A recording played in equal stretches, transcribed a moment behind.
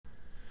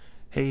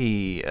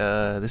Hey,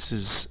 this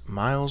is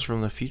Miles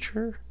from the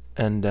future,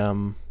 and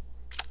I'm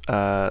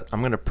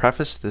going to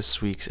preface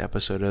this week's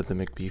episode of the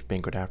McBeef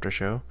Banquet After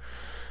Show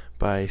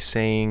by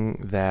saying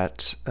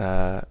that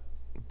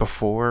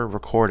before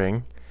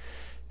recording,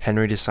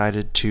 Henry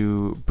decided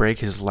to break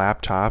his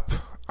laptop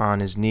on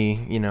his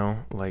knee,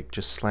 like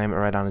just slam it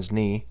right on his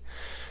knee,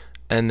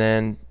 and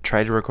then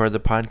try to record the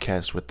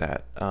podcast with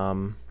that.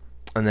 And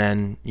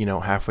then,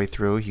 halfway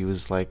through, he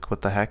was like,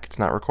 what the heck, it's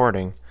not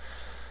recording.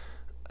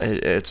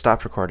 It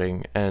stopped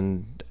recording,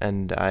 and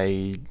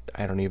I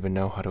don't even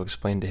know how to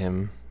explain to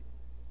him,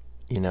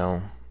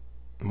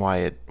 why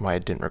it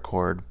didn't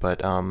record.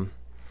 But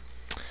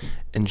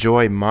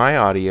enjoy my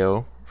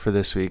audio for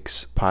this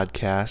week's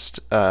podcast.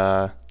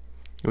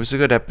 It was a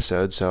good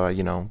episode, so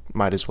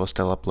might as well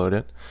still upload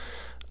it.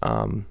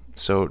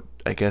 So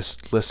I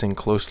guess listen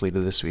closely to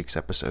this week's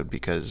episode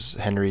because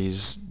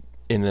Henry's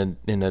in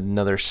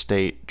another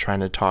state trying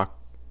to talk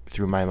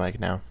through my mic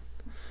now.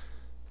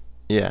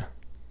 Yeah.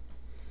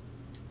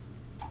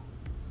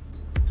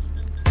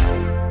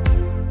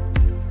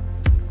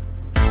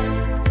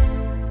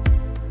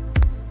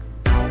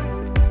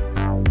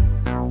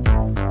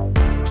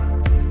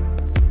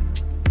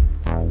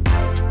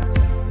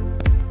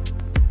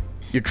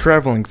 You're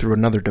traveling through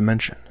another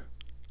dimension.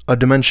 A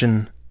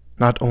dimension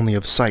not only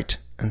of sight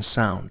and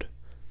sound,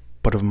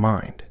 but of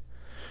mind.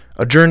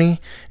 A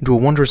journey into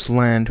a wondrous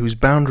land whose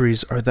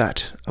boundaries are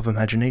that of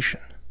imagination.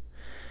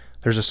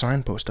 There's a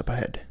signpost up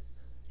ahead.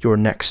 Your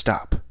next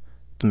stop,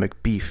 the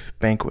McBeef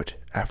Banquet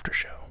After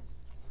Show.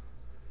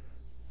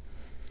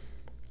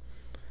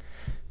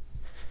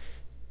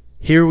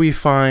 Here we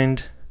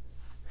find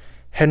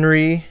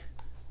Henry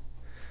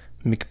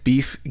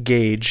McBeef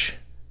Gage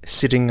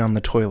sitting on the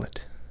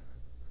toilet,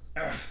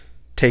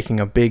 taking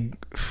a big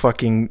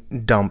fucking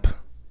dump.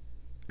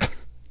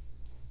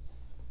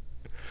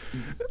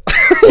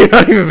 You're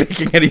not even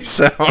making any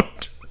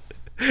sound.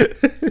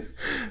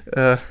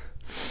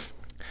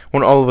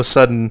 When all of a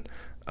sudden,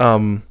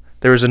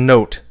 there was a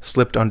note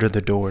slipped under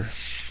the door. What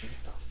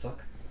the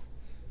fuck?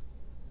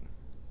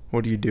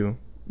 What do you do?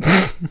 Pick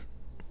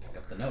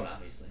up the note,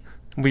 obviously.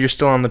 Well, you're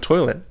still on the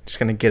toilet. Just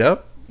gonna get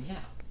up? Yeah.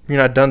 You're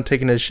not done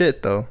taking a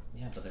shit, though.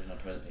 Yeah, but there's no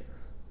toilet paper.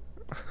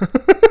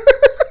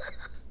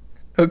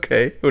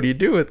 Okay, what do you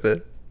do with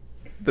it?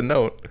 The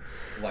note.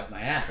 Wipe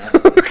my ass,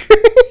 obviously. Okay.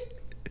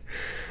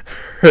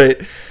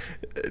 Right.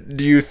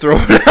 Do you throw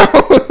it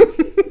out?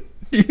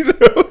 Do you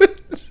throw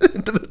it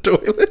into the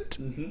toilet?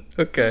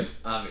 Mm-hmm. Okay.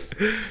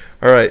 Obviously.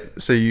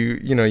 Alright, so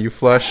you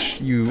flush,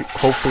 you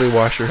hopefully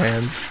wash your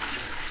hands.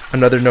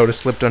 Another note is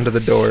slipped under the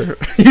door.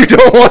 You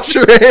don't wash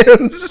your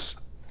hands!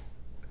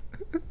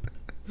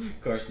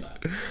 Of course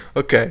not.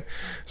 Okay,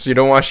 so you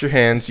don't wash your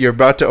hands, you're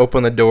about to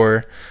open the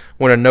door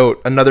when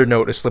another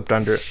note is slipped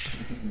under it.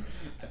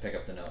 I pick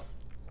up the note.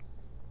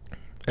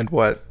 And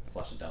what?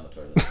 Flush it down the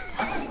toilet.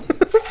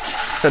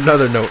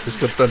 Another note is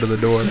slipped under the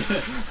door. This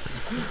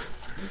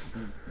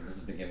is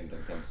beginning to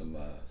become some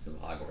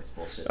Hogwarts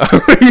bullshit.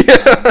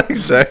 Yeah,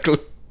 exactly.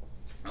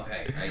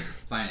 Okay,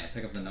 I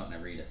pick up the note and I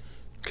read it.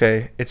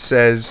 Okay, it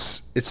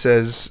says,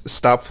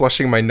 stop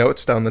flushing my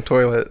notes down the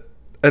toilet.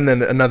 And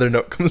then another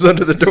note comes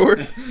under the door.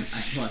 I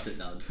flush it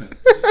down the toilet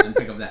and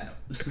pick up that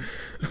note.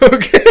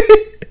 Okay.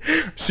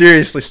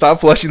 Seriously, stop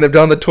flushing them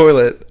down the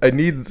toilet. I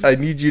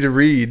need you to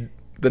read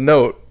the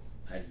note.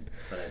 But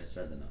I just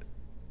read the note.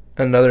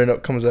 Another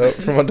note comes out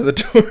from under the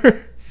door.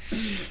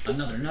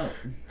 Another note.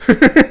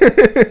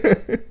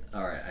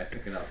 Alright, I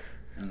pick it up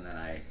and then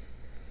I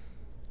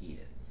eat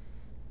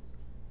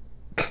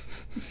it.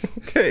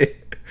 Okay.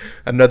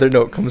 Another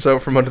note comes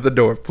out from under the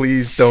door.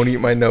 Please don't eat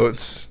my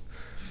notes.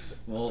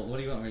 Well, what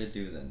do you want me to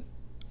do then?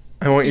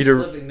 I want you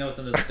to Slipping notes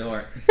under the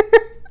door.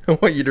 I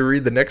want you to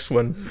read the next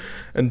one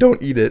and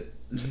don't eat it.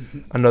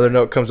 Another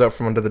note comes out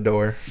from under the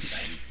door.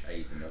 I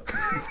eat the note.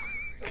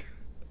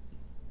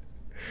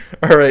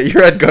 All right,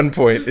 you're at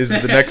gunpoint is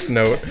the next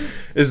note.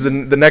 Is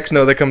the next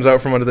note that comes out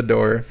from under the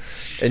door,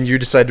 and you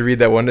decide to read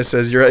that one. It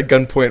says, "You're at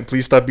gunpoint.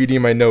 Please stop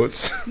eating my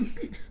notes."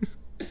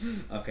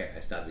 Okay, I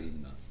stop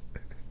eating the notes.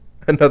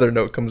 Another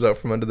note comes out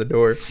from under the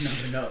door.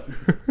 Another note.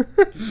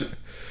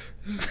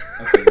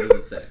 Okay, what does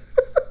it say?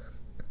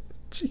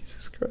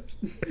 Jesus Christ.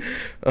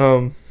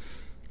 And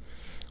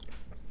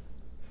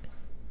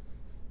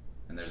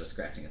there's a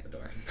scratching at the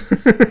door.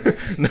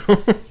 No.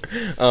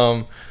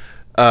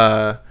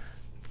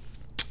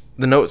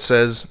 The note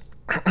says,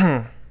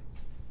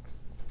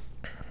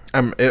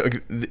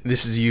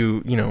 this is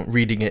you,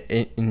 reading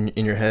it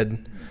in your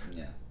head.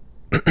 Yeah.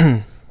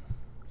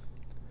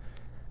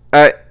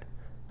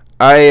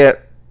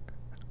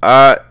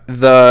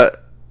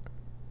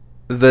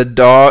 The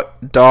dog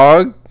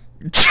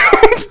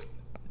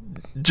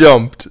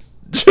jumped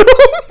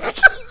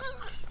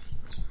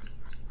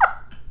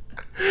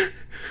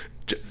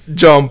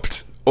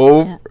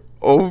over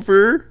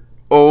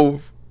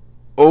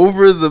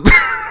the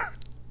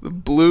the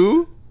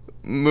blue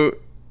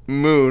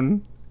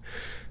moon,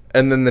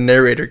 and then the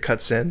narrator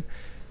cuts in.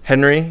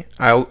 Henry,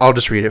 I'll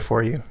just read it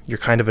for you. You're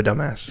kind of a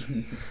dumbass.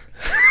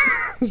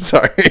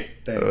 Sorry.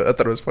 I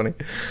thought it was funny.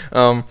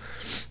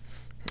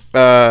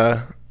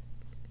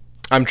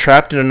 I'm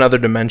trapped in another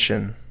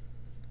dimension.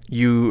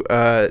 You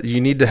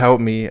need to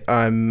help me.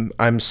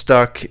 I'm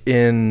stuck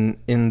in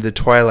the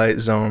Twilight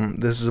Zone.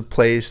 This is a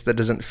place that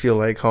doesn't feel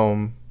like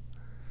home.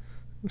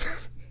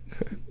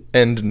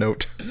 End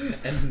note.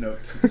 End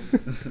note.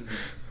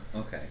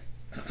 Okay.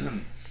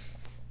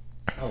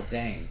 Oh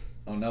dang.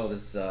 Oh no,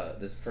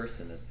 this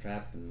person is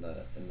trapped in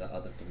the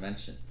other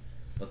dimension.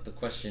 But the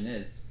question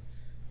is,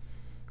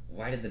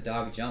 why did the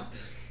dog jump?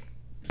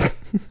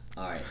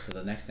 Alright, so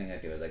the next thing I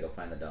do is I go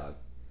find the dog.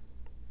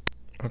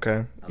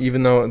 Okay.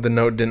 Even though the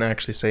note didn't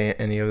actually say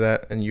any of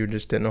that and you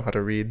just didn't know how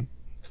to read.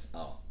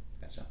 Oh,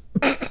 gotcha.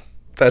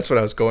 That's what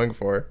I was going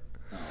for.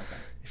 Oh,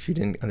 okay. If you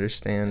didn't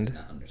understand. I did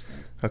not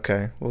understand.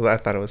 Okay. Well, I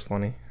thought it was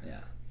funny.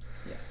 Yeah.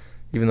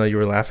 Even though you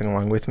were laughing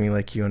along with me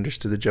like you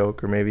understood the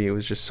joke, or maybe it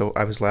was just so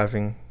I was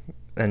laughing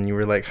and you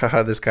were like,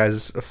 haha, this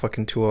guy's a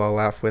fucking tool, I'll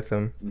laugh with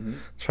him. Mm-hmm.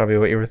 That's probably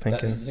what you were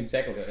thinking. This is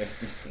exactly what I was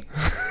thinking.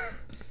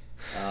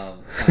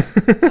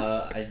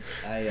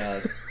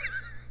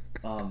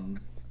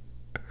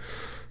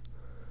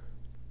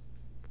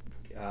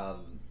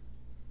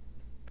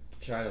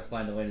 Try to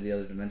find a way to the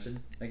other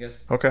dimension, I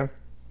guess. Okay.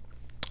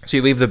 So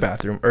you leave the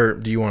bathroom, or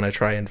do you want to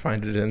try and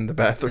find it in the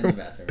bathroom? In the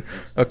bathroom.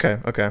 Okay.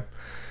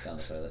 Down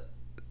the toilet.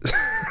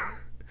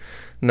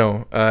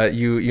 No,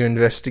 you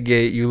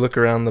investigate, you look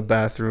around the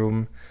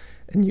bathroom,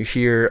 and you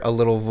hear a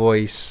little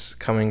voice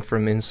coming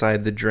from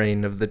inside the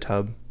drain of the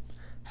tub.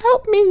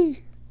 Help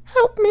me!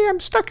 Help me, I'm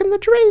stuck in the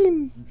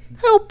drain!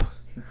 Help!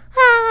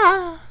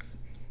 Ah!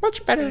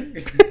 Much better.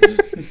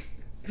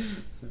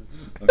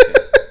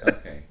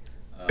 Okay.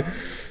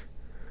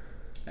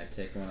 I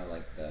take one of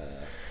like the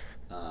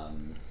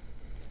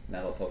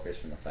metal pokers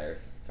from the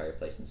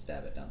fireplace and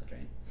stab it down the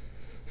drain.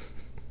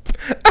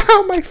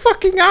 Ow, my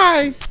fucking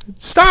eye!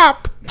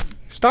 Stop!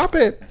 Stop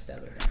it! I stab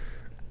it again.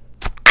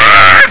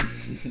 Ah!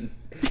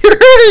 You're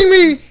hurting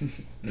me!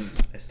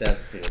 I stab it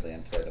repeatedly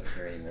until I don't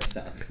hear any more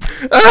sounds.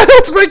 Ah,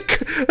 that's my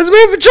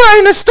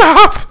vagina!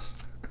 Stop!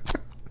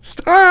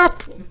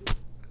 Stop!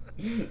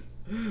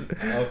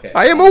 Okay.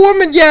 I am a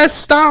woman, yes!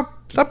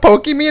 Stop! Stop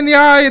poking me in the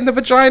eye and the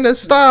vagina!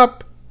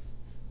 Stop!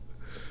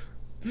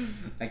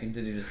 I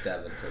continue to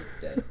stab until it's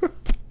dead.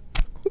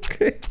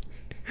 Okay.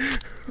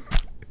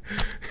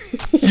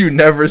 You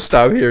never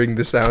stop hearing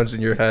the sounds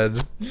in your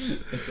head.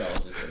 It's all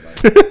just in my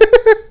head.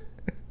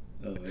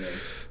 Oh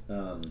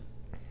man.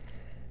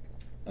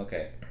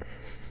 Okay.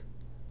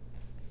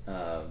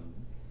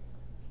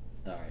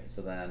 Alright,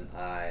 so then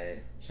I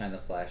shine the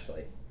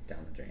flashlight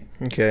down the drain.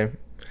 Okay.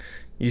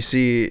 You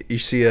see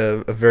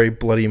a very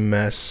bloody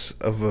mess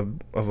of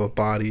a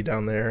body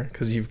down there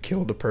because you've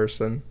killed a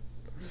person.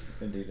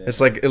 Indeed. It's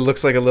like it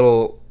looks like a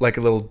little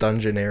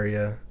dungeon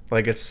area.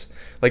 Like it's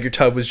like your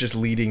tub was just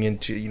leading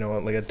into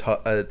like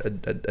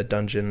a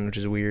dungeon, which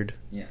is weird.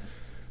 Yeah.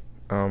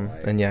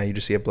 And yeah, you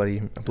just see a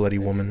bloody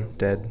woman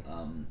dead.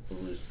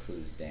 Blues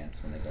Clues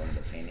dance when they go into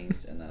the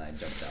paintings, and then I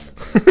jump down the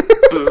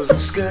drain.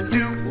 Blues gonna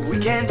do what we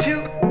can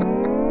do.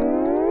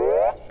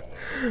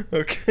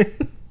 Okay.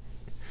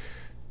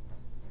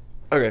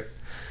 Okay.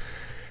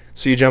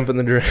 So you jump in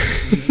the drain.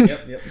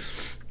 Yep.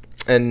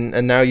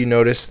 And now you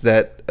notice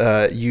that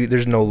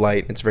there's no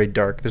light. It's very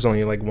dark. There's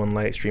only like one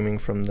light streaming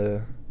from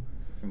the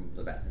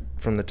bathroom.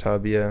 From the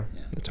tub, yeah.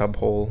 The tub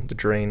hole, the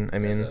drain. I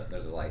mean,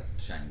 there's a light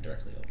shining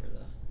directly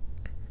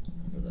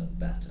over the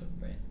bathtub,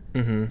 right?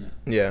 Mm-hmm.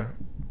 Yeah.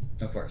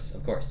 Of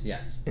course.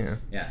 Yes. Yeah.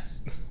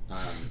 Yes.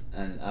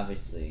 And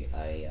obviously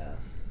I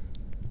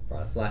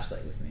brought a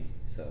flashlight with me,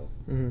 so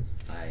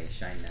I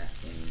shine that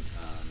in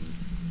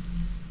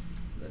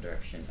the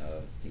direction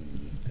of the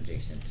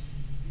adjacent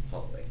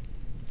hallway.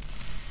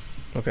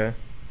 Okay.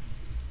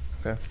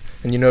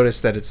 And you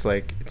notice that it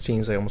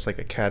seems like almost like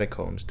a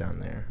catacombs down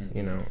there.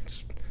 Mm-hmm.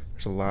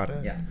 There's a lot.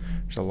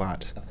 There's a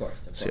lot. Of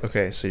course.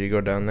 So you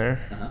go down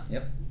there.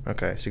 Yep.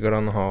 Okay, so you go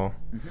down the hall.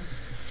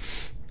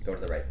 Mm-hmm. Go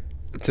to the right.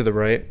 To the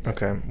right.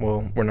 Okay.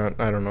 Well, we're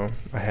not. I don't know.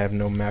 I have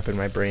no map in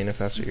my brain. If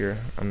that's what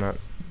I'm not.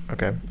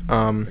 Okay.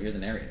 But you're the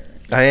narrator.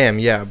 Right? I am.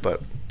 Yeah,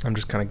 but I'm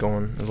just kind of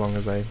going as long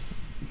as I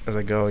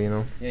go.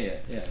 Yeah.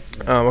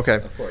 Okay.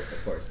 Of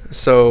course.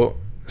 So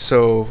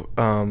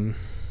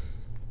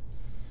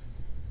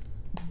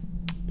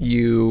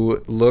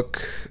you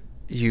look.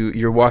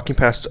 You're walking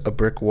past a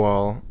brick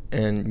wall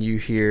and you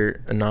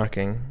hear a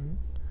knocking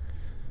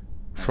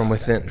from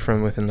within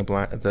the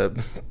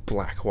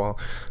black wall,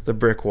 the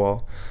brick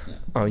wall. Yeah.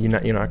 Oh, you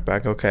knock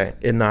back. Okay.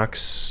 It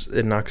knocks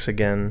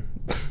again.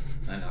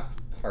 I knock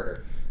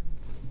harder.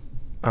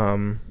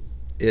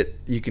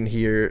 You can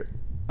hear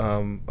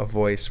a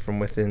voice from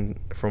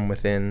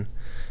within.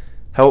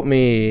 Help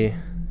me,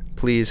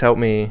 please help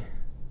me.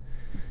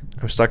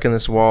 I'm stuck in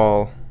this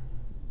wall.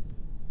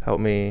 Help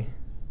me.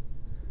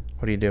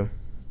 What do you do?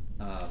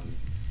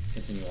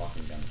 Continue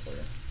walking down the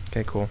corridor.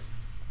 Okay, cool.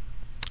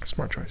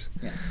 Smart choice.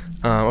 Yeah.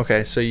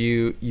 Okay, so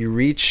you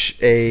reach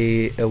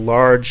a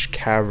large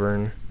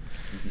cavern.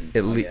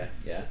 Mm-hmm.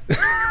 Yeah.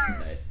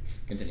 Nice.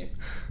 Continue.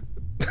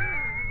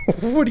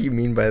 What do you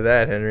mean by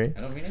that, Henry?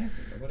 I don't mean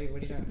anything. What are you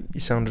talking You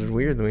sounded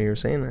weird the way you were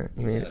saying that.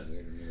 You made Sounded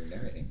weird when you were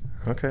narrating.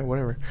 Okay,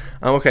 whatever.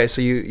 Okay,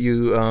 so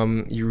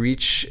you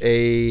reach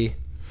a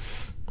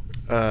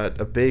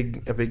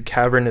big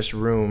cavernous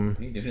room. What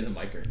are you doing to the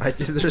mic?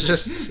 There's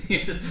just You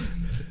just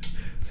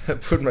I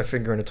put my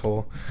finger in its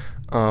hole.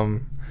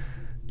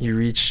 You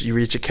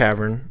reach a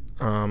cavern,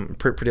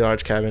 pretty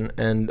large cavern,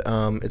 and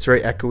it's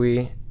very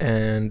echoey,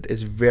 and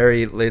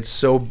it's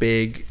so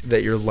big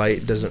that your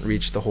light doesn't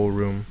reach the whole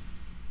room.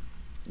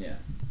 Yeah.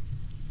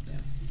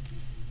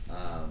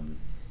 Okay,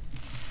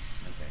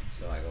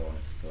 so I go and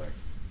explore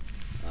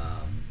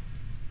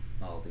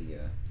all the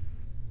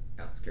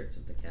outskirts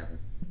of the cavern.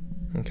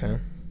 Okay.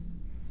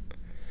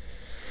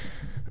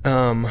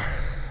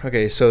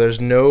 Okay, so there's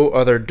no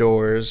other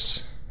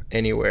doors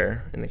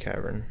anywhere in the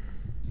cavern.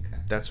 Okay.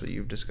 That's what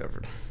you've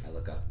discovered. I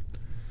look up.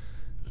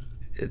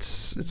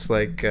 It's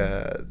like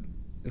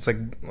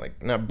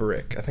not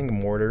brick. I think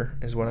mortar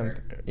is what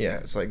Mortar? yeah,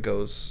 it's like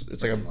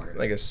Mortar.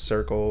 like a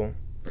circle,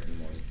 Brick and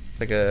morty.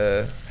 like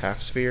a half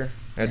sphere,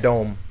 a Yeah.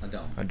 dome. A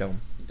dome. A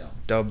dome. A dome.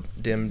 Dub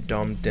dim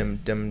dum dim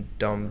dim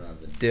dum Owner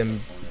of the dim. owner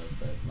of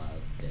the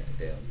Miles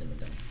Dale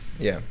Dimmadome.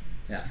 Yeah.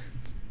 Yeah.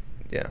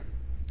 Yeah.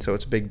 So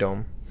it's a big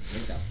dome.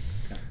 Big dome.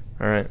 Okay.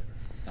 All right.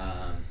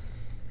 Um.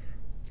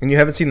 And you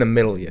haven't seen the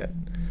middle yet.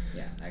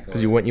 Yeah. I go.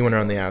 'Cause you went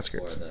around the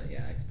explore outskirts.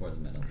 I explore the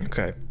middle.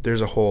 Okay.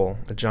 There's a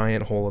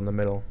giant hole in the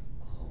middle.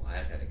 Oh,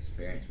 I've had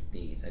experience with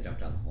these. I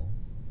jumped down the hole.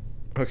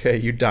 Okay,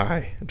 you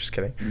die. I'm just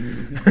kidding.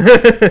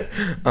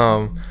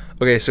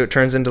 Okay, so it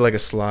turns into like a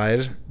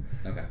slide,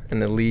 Okay.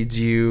 and it leads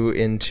you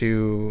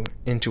into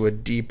a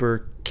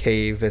deeper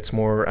cave that's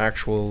more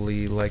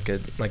actually like a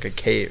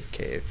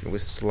cave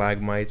with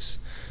stalagmites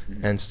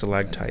and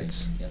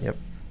stalactites. Yep. Yep.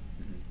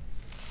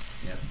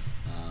 Yep.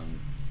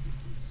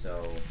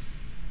 So.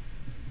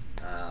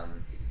 All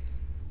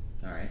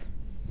right.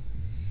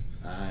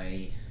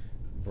 I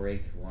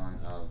break one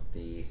of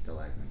the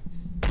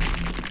stalagmites.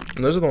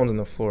 And those are the ones on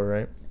the floor,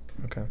 right?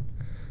 Okay.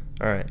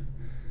 All right.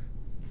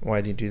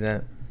 Why do you do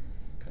that?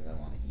 Because I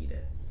want to eat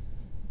it.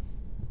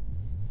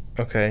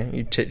 Okay,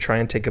 you try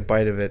and take a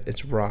bite of it.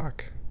 It's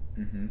rock.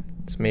 Mm-hmm.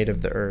 It's made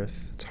of the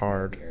earth. It's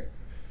hard. The earth.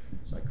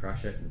 So I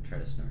crush it and try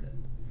to snort it.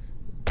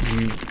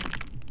 You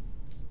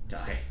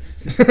Die.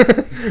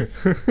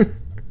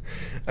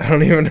 I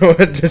don't even know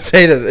what to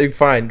say to that.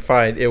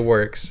 Fine, it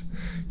works.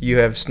 You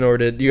have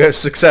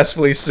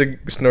successfully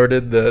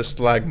snorted the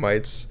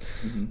stalagmites.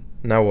 Mm-hmm.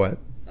 Now what?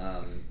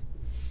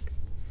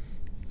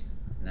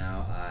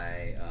 Now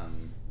I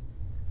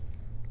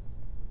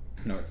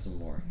snort some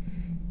more.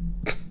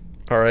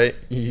 Alright,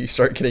 you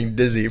start getting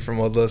dizzy from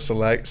all the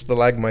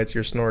stalagmites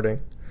you're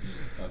snorting.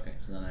 Okay,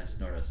 so then I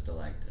snort a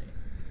stalactite.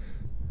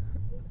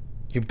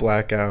 You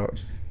black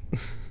out.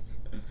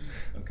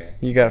 Okay.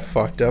 You got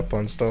fucked up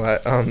on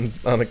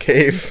a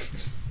cave.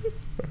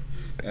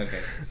 Okay.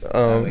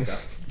 I wake up.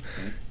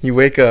 You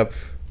wake up,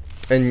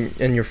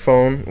 and your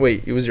phone.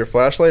 Wait, it was your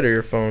flashlight or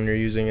your phone you're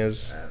using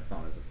as?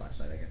 Phone is a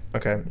flashlight, I guess.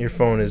 Okay, your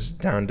phone is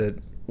down to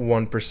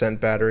 1%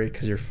 battery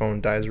because your phone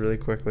dies really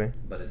quickly.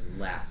 But it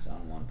lasts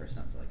on 1%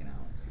 for like an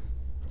hour.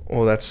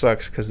 Well, that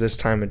sucks because this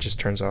time it just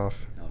turns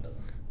off. No, it doesn't.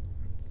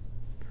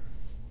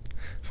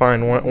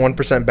 Fine,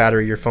 1%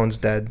 battery, your phone's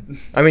dead.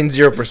 I mean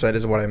 0%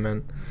 is what I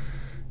meant.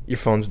 Your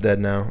phone's dead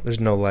now. There's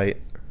no light.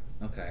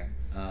 Okay.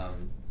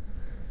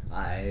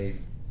 I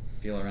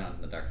feel around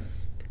in the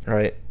darkness.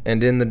 Right,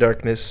 and in the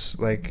darkness,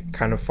 like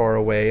kind of far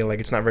away, like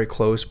it's not very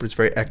close, but it's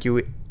very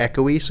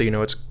echoey, so you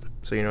know it's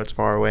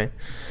far away.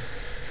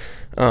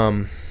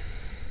 Yeah.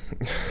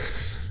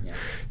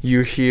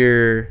 You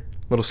hear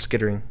little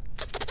skittering.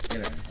 Get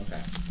in.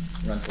 Okay.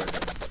 Run towards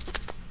it.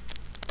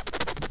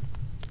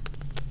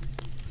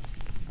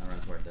 I'll run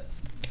towards it.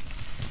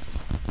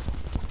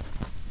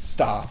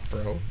 Stop,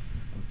 bro.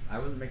 I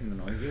wasn't making the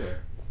noise, you were.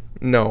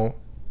 No,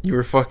 you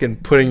were fucking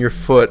putting your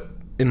foot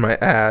in my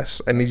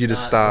ass. I need you to Not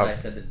stop. what I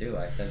said to do.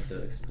 I said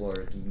to explore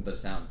the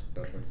sound.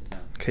 Go towards the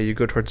sound. Okay, you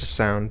go towards the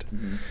sound.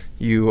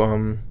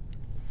 Mm-hmm.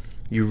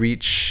 You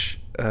reach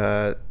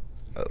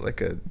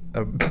like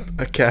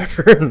a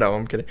cavern. No,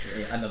 I'm kidding.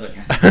 Yeah,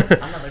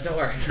 another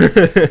door.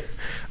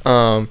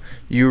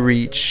 You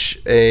reach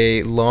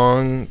a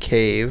long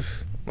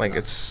cave. Like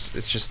it's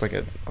just like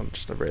a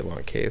very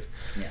long cave.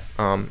 Yeah.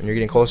 And you're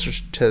getting closer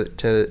to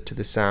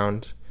the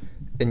sound,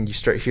 and you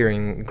start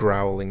hearing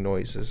growling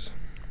noises.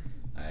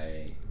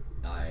 I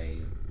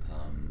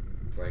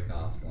break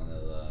off one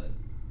of the.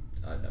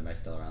 Am I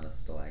still around the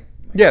stalagmite?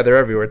 Yeah, they're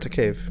everywhere. It's a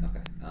cave.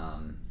 Okay.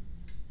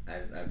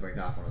 I break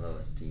off one of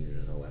those to use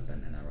as a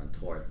weapon, and I run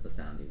towards the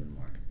sound even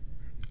more.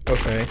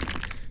 Okay.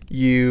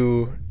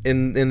 You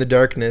in the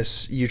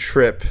darkness, you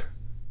trip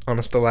on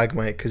a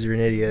stalagmite because you're an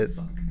idiot.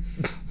 Fuck.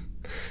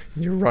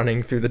 You're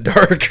running through the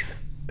dark.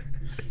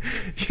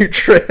 You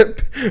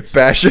trip,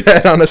 bash your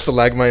head on a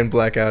stalagmite, and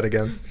black out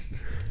again.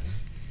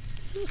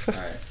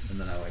 Alright, and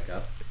then I wake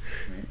up.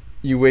 Right?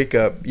 You wake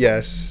up,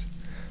 yes.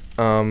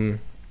 And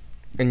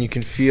you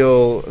can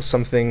feel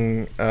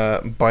something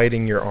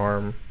biting your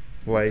arm.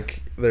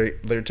 Like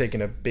they're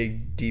taking a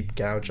big, deep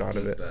gouge out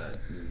of it.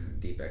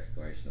 Deep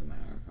exploration of my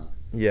arm, huh?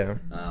 Yeah.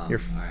 All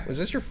right. Is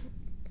this your?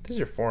 This is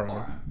your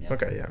forearm. Yeah.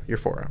 Okay, yeah, your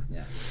forearm.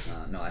 Yeah.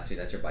 No, actually,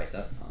 that's your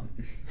bicep.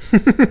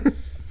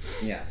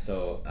 Yeah.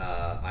 So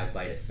I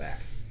bite it back.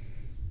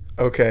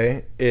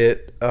 Okay.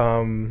 It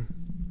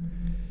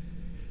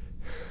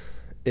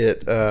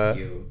It's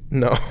you.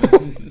 no.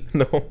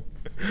 No.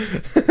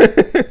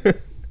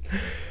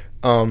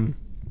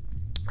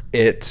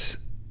 It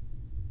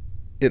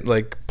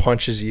like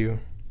punches you.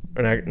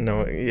 And I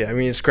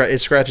mean it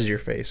scratches your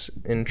face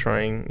in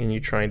you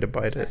trying to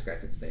bite I it.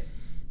 scratched its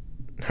face.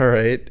 All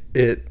right.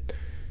 It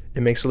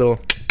makes a little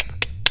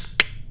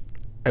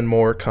and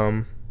more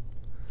come.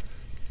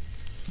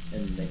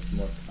 And makes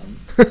more cum.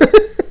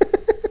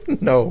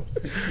 No.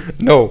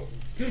 No.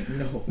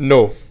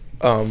 No.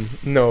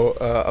 No.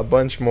 A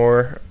bunch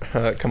more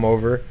come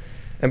over.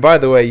 And by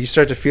the way, you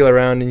start to feel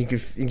around and you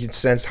can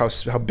sense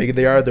how big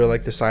they are. They're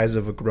like the size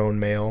of a grown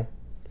male.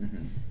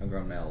 Mm-hmm. A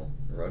grown male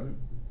rodent?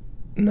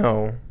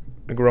 No,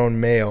 a grown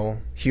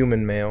male,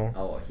 human male.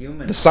 Oh, a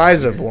human. The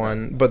size of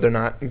one, but they're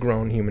not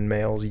grown human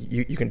males.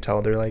 You can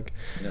tell they're like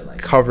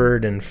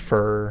covered in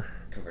fur.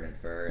 Covered in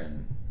fur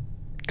and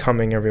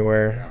coming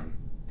everywhere.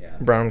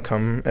 Brown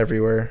cum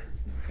everywhere.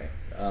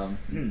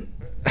 Okay.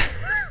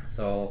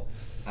 So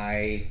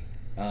I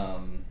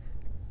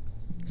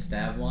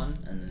stab one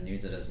and then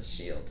use it as a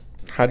shield.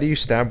 How do you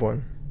stab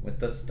one? With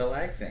the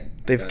stalag thing.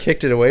 They've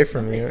kicked it away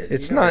from you.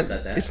 It's not.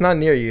 It's not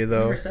near you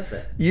though. You never said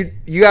that. You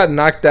got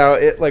knocked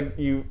out. It like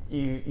you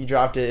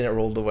dropped it and it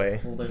rolled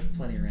away. Well, there's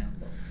plenty around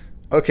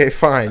though. Okay,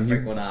 fine. I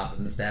break one off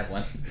and then stab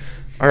one.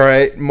 All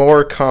right,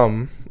 more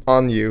come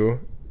on you,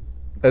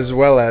 as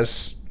well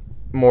as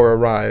more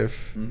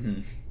arrive.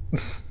 Mm-hmm.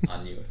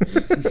 On you.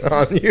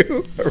 On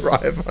you,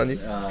 arrive on you.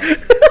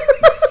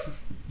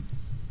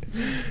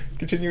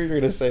 Continue what you're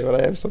gonna say, but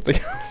I have something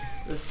else.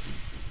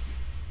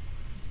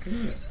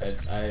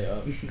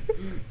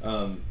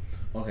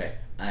 Okay.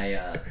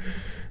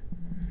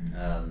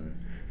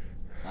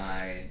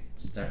 I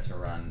start to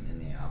run in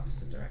the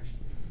opposite direction.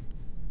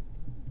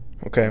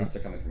 Okay. Unless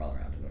they're coming from all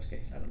around, in which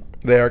case I don't know.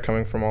 They are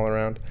coming from all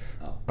around.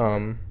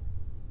 Oh.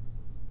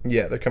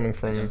 Yeah, they're coming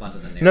from. I jump onto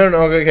the nearest.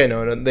 No. Okay,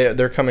 no.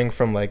 They're coming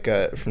from like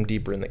from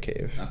deeper in the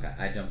cave. Okay,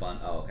 I jump on.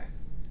 Oh, okay.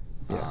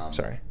 Yeah.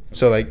 Sorry.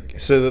 So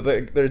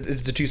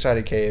it's a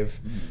two-sided cave.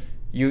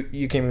 Mm-hmm.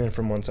 You came in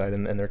from one side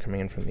and they're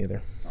coming in from the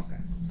other. Okay.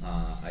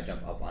 I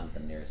jump up onto the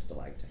nearest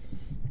stalactite.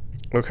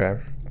 Okay.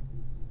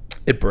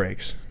 It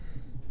breaks.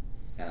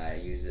 And I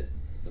use the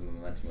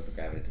momentum of the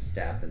gravity to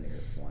stab the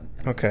nearest one.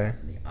 Okay.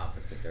 In the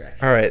opposite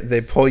direction. All right.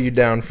 They pull you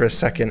down for a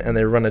second and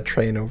they run a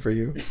train over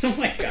you. Oh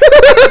my god.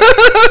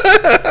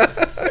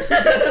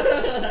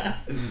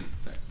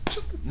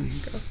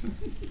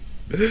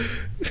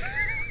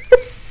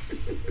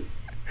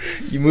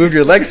 You moved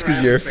your legs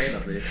because you're.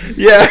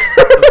 Yeah.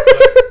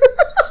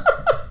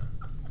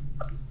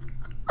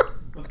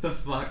 What the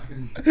fuck?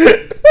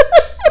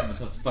 What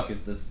the fuck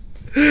is this?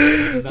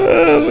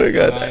 Oh my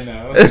god. I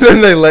know. And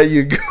then they let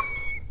you go.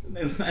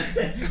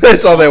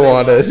 That's all they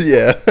wanted.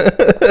 Yeah.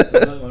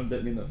 That one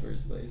bit me in the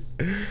first place.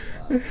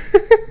 Wow.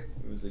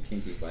 It was a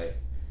kinky fight.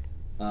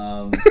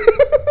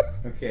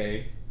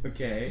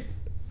 Okay.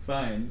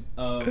 Fine.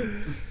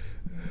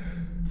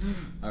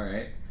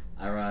 Alright.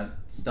 I run,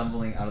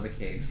 stumbling out of the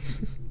cave.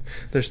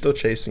 They're still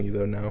chasing you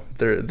though now.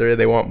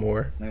 They want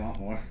more. They want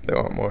more. They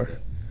want more.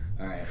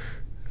 Alright.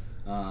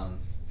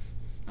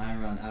 I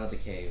run out of the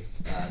cave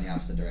in the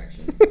opposite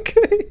direction.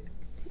 Okay.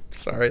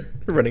 Sorry.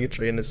 Running a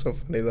train is so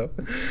funny though.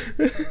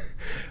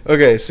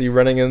 Okay, so you're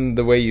running in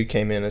the way you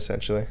came in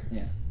essentially.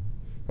 Yeah.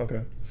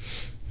 Okay.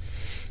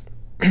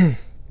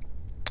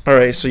 All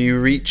right, so you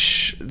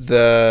reach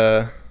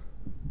the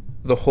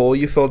hole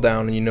you fell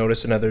down and you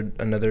notice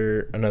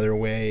another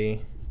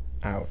way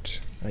out,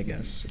 I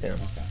guess. Yeah.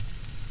 Okay.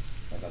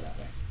 So I go that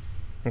way.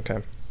 Okay.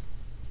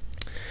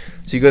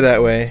 So you go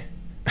that way.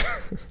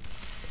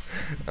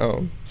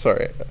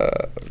 Sorry.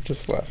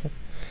 Just laughing.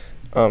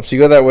 So you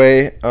go that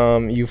way.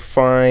 You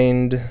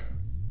find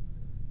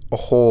a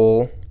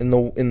hole in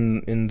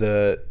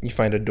the. You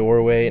find a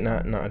doorway.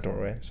 Not a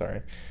doorway.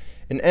 Sorry,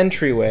 an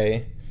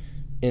entryway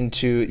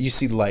into. You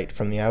see light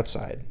from the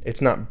outside.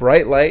 It's not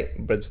bright light,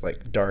 but it's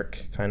like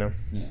dark, kind of.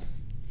 Yeah.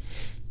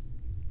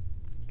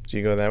 So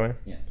you go that way?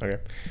 Yeah. Okay.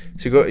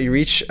 So you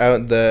reach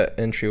out the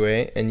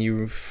entryway and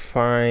you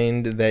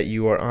find that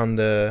you are on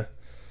a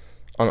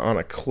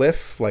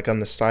cliff, like on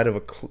the side of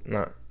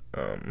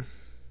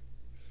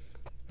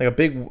like a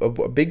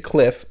big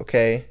cliff,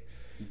 okay?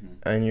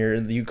 Mm-hmm.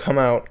 And you come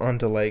out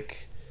onto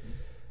like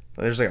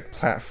there's like a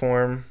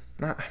platform.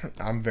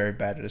 I'm very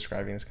bad at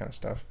describing this kind of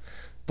stuff.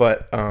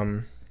 But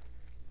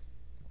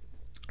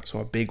so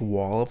a big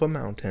wall of a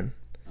mountain.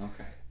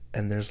 Okay.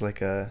 And there's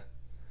like a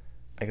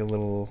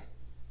little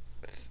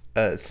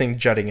thing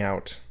jutting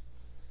out.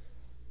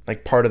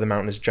 Like part of the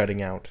mountain is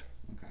jutting out.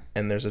 Okay.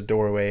 And there's a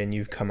doorway and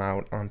you've come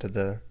out onto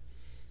the.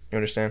 You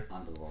understand?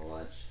 Onto the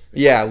ledge.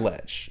 Yeah,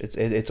 ledge.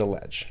 It's a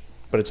ledge,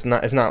 but it's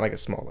not like a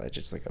small ledge.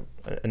 It's like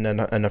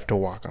enough to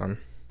walk on.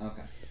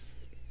 Okay.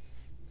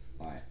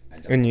 All right. I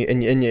And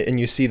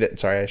you see that.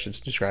 Sorry, I should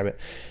describe it.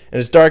 And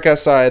it's dark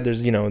outside.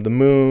 There's the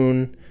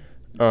moon.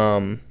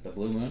 The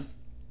blue moon.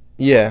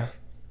 Yeah,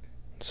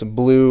 it's a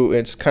blue.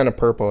 It's kind of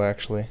purple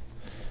actually.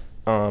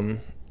 And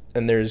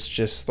there's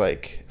just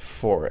like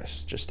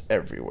forest just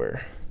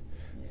everywhere,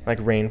 like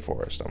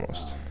rainforest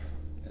almost.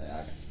 Okay.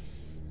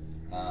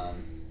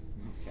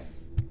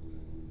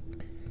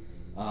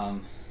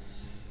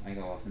 I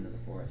go off into the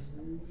forest.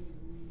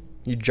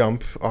 You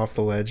jump off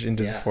the ledge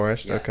into the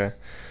forest. Yes.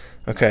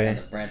 Okay. And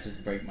the branches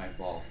break my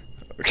fall.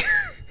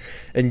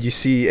 And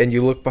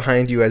you look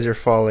behind you as you're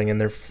falling, and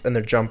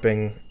they're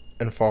jumping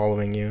and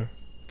following you.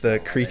 The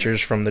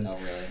creatures from the. Oh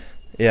really?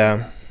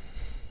 Yeah.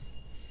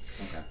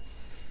 Okay.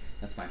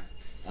 That's fine.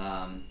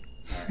 Alright.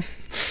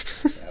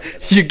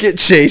 You get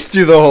chased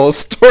through the whole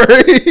story. I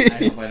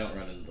hope I don't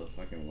run into the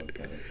fucking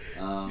woodcutter.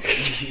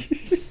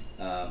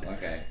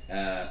 Okay.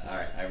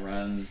 Alright. I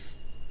run.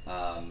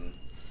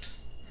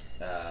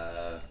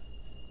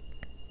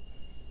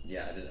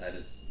 Yeah. I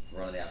just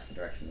run in the opposite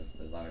direction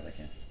as long as I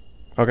can.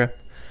 Okay.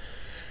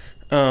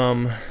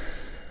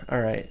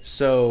 All right.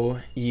 So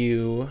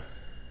you're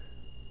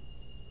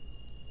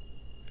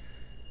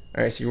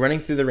running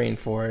through the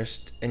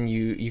rainforest, and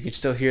you could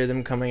still hear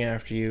them coming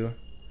after you,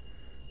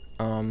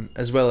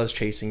 as well as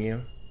chasing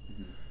you.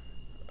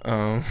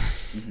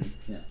 Mm-hmm.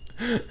 Yeah.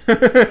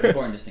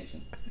 Important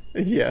distinction.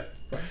 Yeah.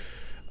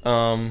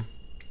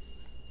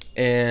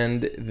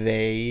 And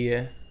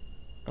they,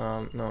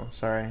 no,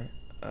 sorry.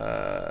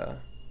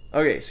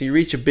 Okay, so you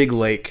reach a big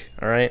lake.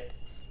 All right,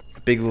 a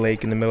big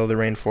lake in the middle of the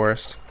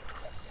rainforest.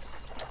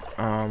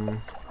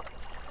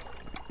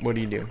 What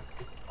do? You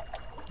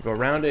go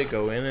around it,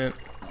 go in it.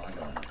 Oh, I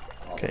go in it.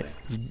 All Okay,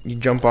 the way. you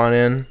jump on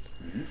in.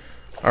 Mm-hmm.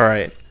 All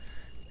right.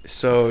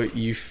 So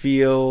you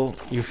feel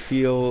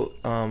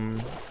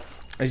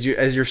as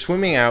you're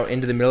swimming out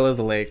into the middle of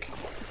the lake,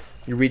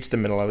 you reach the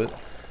middle of it,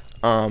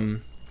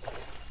 and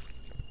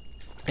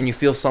you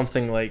feel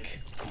something like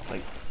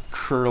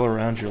curl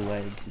around your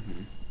leg,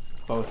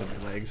 both of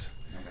your legs,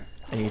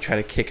 and you try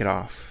to kick it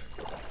off.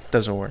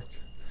 Doesn't work.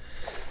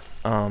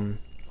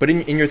 But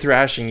in your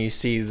thrashing, you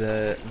see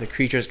the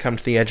creatures come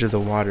to the edge of the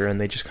water, and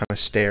they just kind of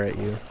stare at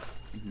you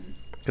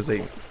because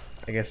I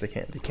guess they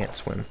can't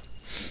swim.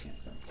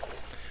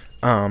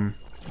 But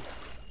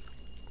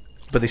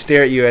they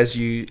stare at you as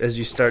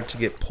you start to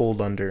get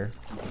pulled under.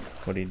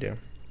 What do you do?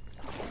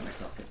 Let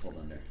myself get pulled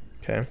under.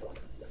 Okay.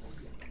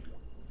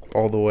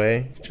 All the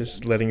way,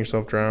 just letting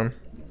yourself drown.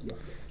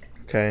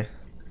 Okay.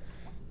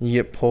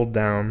 You get pulled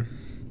down.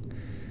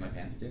 My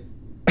pants do.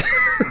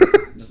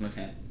 Just my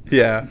pants.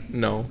 Yeah.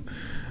 No,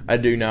 I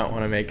do not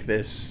want to make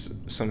this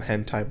some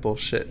hentai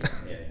bullshit.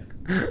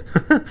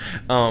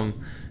 Yeah.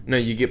 No,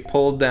 you get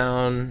pulled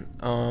down.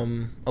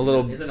 A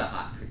little. Is it a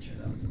hot creature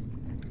though?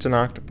 It's an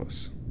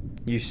octopus.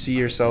 You see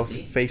yourself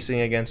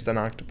facing against an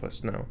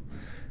octopus. No,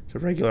 it's a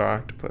regular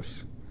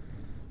octopus.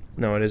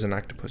 No, it is an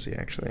octopusy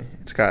actually.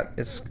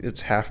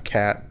 It's half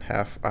cat,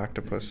 half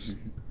octopus.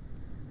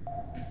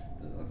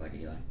 Does it look like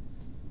Eli?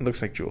 It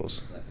looks like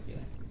Jules. It looks like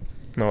Eli.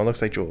 No, it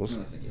looks like Jules. It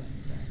looks like Eli.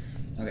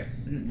 Sorry. Okay.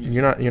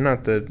 You're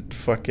not the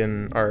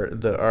fucking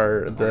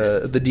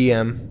the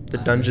DM, the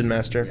dungeon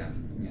master. Yeah.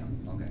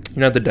 Okay.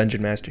 You're not the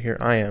dungeon master here.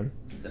 I am.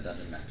 The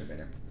dungeon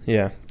masturbator.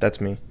 Yeah, that's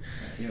me.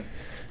 That's you.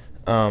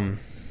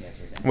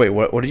 Yes, Wait,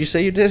 what did you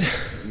say you did?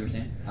 What you were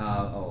saying?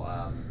 I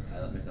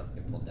let myself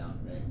get pulled down,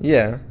 right?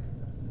 Yeah.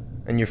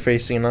 And you're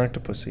facing an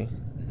octopusy.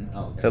 Mm-hmm.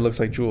 Oh, okay. That looks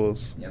like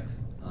Jules. Yep.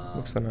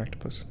 Looks like an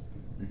octopus.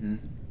 Mm-hmm.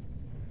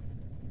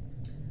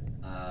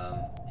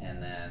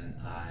 And then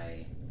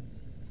I.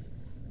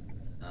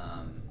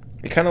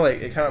 It kind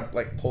of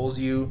like pulls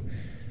you,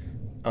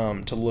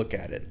 to look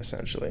at it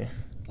essentially.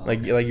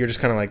 Okay. Like you're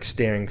just kind of like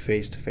staring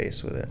face to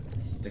face with it.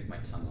 I stick my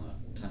tongue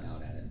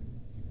out at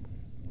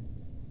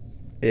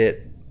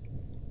it.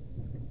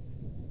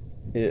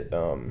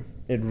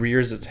 It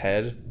rears its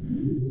head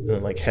and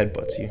then like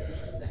headbutts you.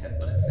 The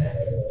headbutt it back.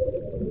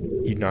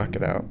 You knock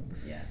it out.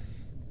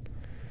 Yes.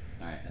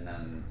 All right, and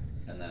then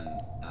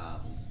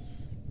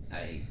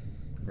I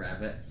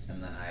grab it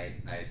and then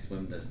I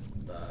swim to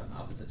the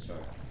opposite shore.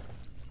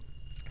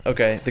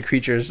 Okay, the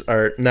creatures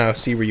are now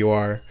see where you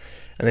are,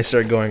 and they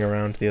start going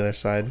around to the other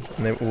side,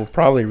 and they will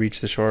probably reach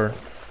the shore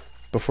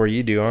before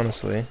you do.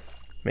 Honestly,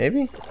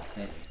 maybe.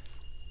 Maybe.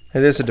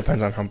 It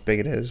depends on how big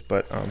it is,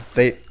 but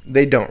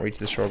they don't reach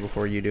the shore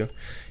before you do.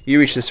 You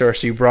reach the shore,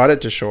 so you brought it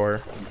to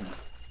shore. Mm-hmm.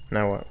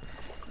 Now what?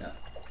 Yeah.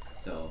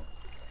 So,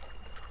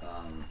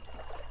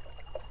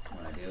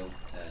 what I do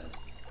is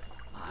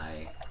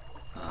I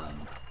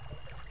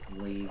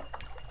leave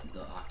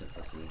the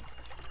octopusy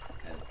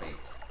as bait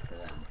for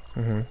them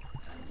and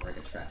rig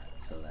a trap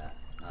so that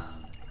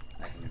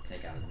I can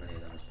take out as many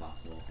of them as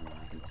possible, and then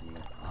I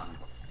continue on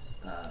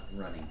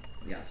running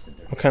the opposite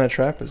direction. What kind of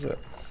trap is it?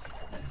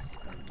 It's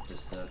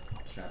just a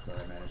trap that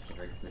I managed to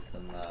rig with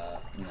some, I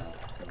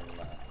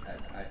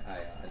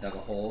dug a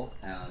hole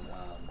and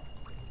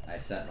I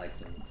set like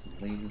some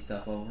leaves and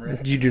stuff over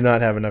it. You do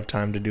not have enough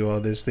time to do all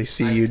this. They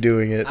see you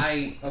doing it.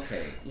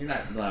 Okay, you're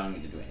not allowing me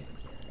to do anything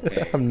here,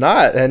 Okay. I'm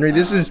not, Henry.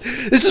 This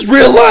is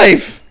real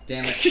life.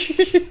 Damn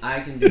it!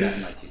 I can do that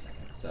in like 2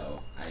 seconds. So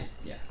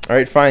All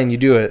right, fine. You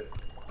do it.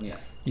 Yeah.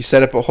 You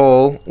set up a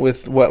hole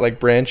with what, like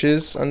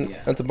branches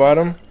at the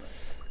bottom?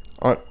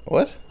 On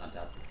what? On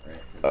top, right?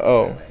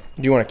 Oh.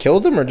 Do you want to kill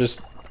them or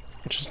just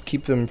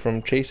keep them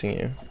from chasing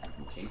you?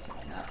 Chasing,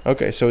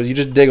 Okay, so you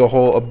just dig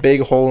a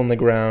big hole in the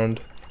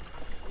ground,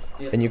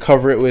 and you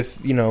cover it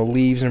with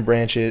leaves and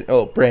branches.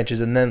 Oh,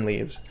 branches and then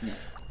leaves.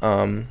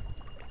 Yeah.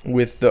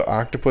 With the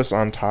octopus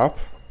on top.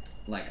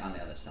 Like on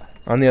the other side.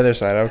 On the other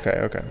side.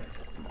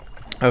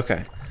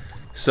 Okay.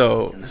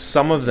 So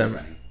some of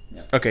them.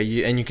 Yep. Okay,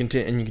 you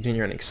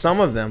continue running. Some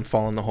of them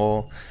fall in the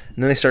hole,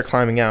 and then they start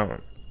climbing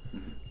out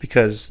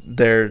because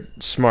they're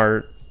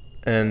smart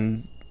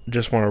and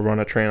just want to run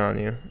a train on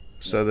you.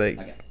 So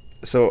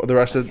so the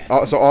rest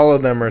so all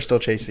of them are still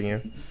chasing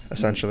you,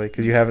 essentially,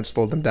 because you haven't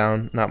slowed them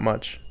down, not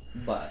much.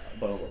 But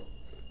a little.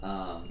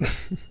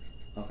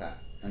 Okay,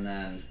 and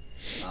then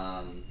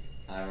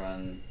I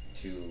run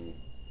to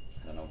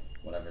I don't know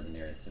whatever the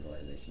nearest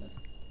civilization is.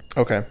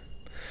 Okay.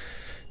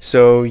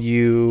 So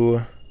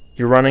you're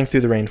running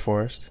through the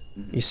rainforest.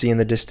 Mm-hmm. You see in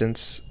the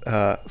distance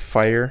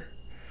fire,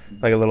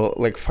 like a little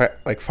like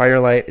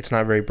firelight. It's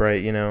not very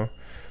bright,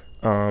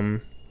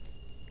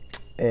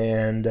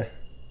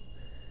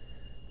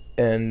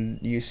 and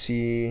you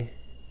see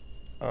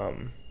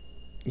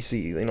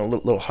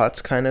little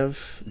huts kind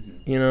of,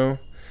 and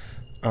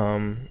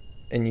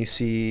you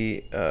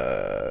see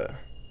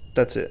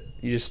that's it.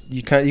 You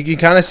can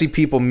kind of see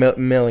people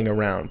milling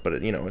around, but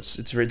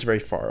it's very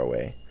far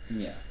away.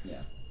 Yeah.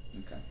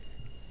 Okay.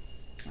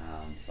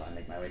 So I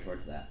make my way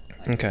towards that.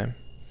 Okay.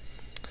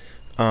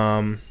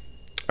 All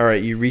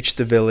right, you reach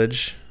the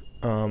village,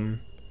 and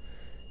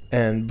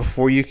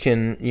before you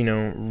can,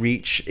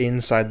 reach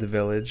inside the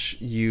village,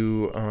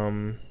 you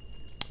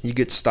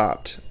get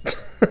stopped.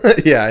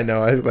 Yeah, I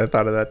know. I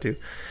thought of that too.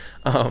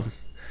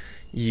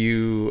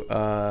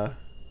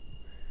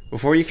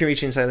 Before you can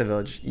reach inside the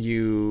village,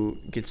 you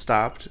get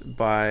stopped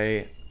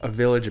by a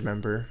village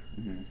member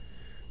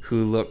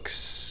who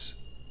looks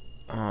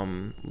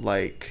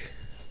like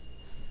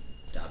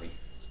Dobby.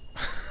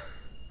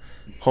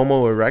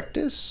 Homo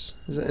erectus?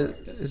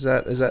 Is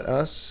that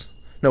us?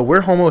 No,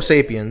 we're Homo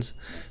sapiens.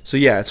 So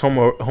yeah, it's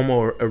Homo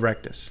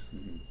erectus.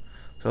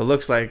 So it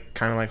looks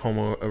kind of like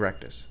Homo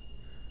erectus.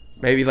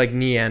 Maybe like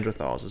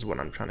Neanderthals is what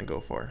I'm trying to go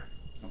for.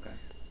 Okay.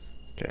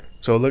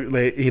 So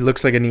he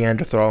looks like a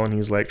Neanderthal, and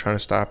he's like trying to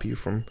stop you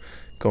from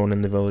going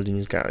in the village, and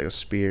he's got like a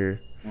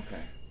spear.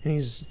 Okay. And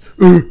he's.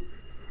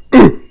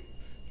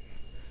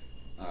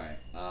 All right.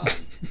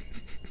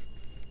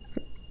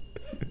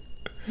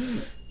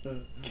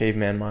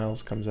 Caveman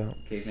Miles comes out.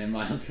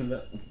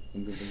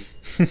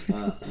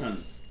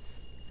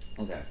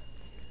 Okay.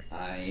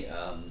 I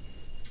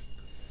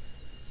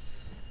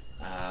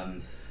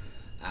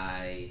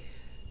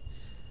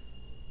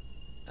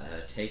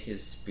take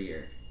his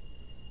spear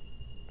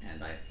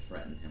and I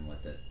threaten him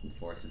with it and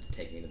force him to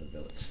take me to the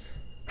village.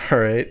 All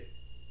right.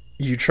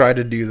 You try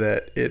to do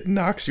that. It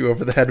knocks you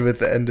over the head with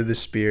the end of the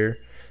spear,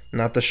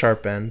 not the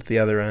sharp end, the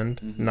other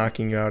end,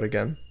 knocking you out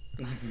again.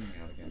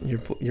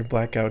 You're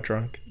blackout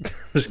drunk.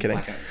 Just kidding.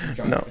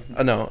 No.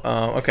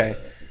 Okay.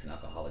 It's an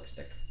alcoholic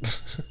stick.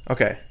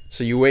 Okay.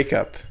 So you wake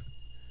up.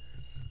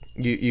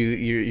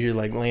 You're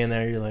like laying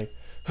there. You're like,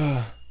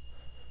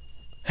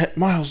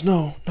 Miles,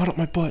 no, not up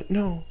my butt.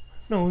 No.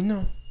 Miles,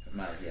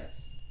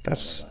 yes.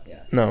 That's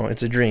yes. No.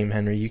 It's a dream,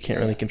 Henry. You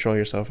can't really control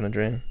yourself in a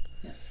dream.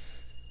 Yeah.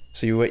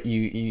 So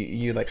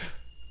you like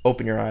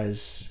open your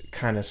eyes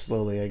kind of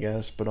slowly, I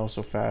guess, but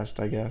also fast,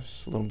 I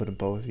guess. A little bit of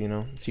both,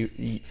 It's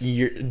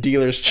your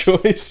dealer's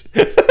choice.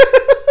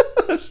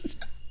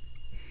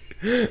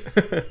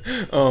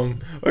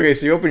 Okay,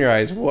 so you open your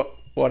eyes,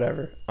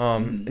 whatever.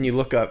 And you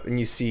look up and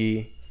you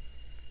see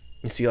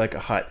like a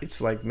hut.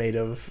 It's like made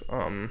of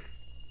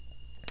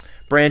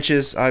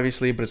branches,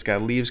 obviously, but it's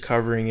got leaves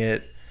covering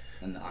it.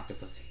 And the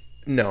octopus.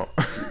 No.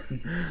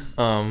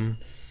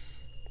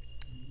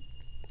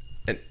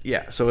 And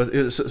yeah, so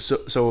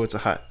it's a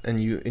hut, and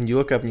you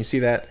look up and you see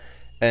that,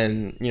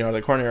 and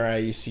the corner of your eye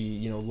you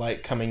see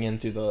light coming in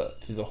through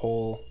the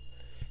hole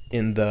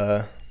in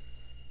the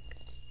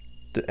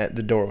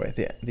doorway,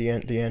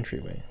 the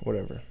entryway,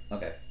 whatever.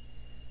 Okay.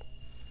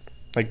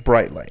 like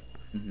bright light.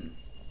 Mm-hmm.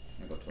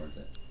 I go towards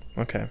it.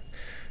 Okay.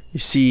 You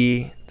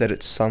see that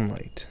it's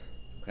sunlight.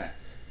 Okay.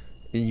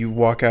 You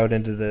walk out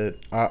into the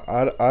out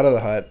of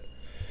the hut.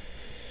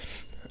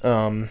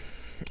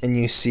 And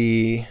you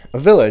see a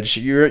village.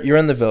 You're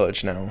in the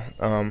village now.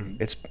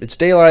 It's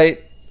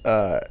daylight.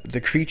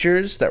 The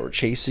creatures that were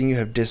chasing you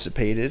have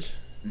dissipated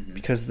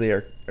because they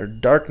are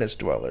darkness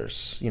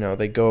dwellers. You know,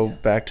 they go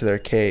back to their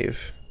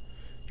cave.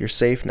 You're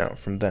safe now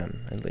from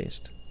them, at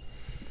least.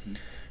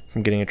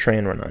 From getting a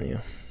train run on you.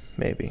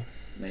 Maybe.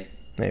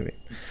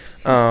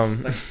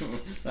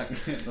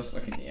 The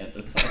fucking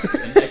Neanderthal.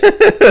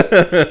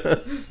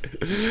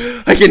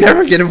 I can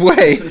never get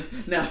away.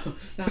 No,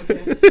 not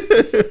again.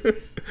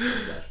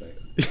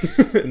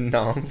 Flashbacks.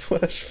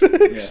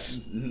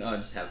 Non-flashbacks. Yeah, no, I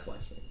just have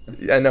flashbacks.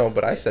 I know,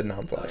 but I said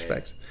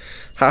non-flashbacks.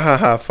 Ha ha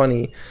ha!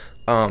 Funny.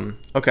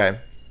 Okay,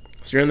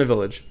 so you're in the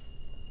village,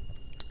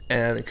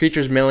 and the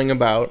creatures milling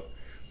about.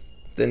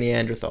 The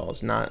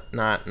Neanderthals,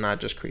 not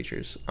just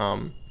creatures.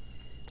 And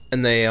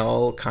they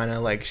all kind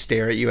of like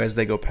stare at you as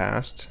they go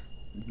past.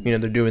 You know,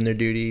 they're doing their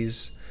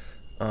duties,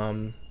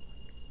 and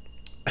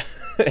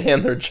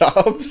their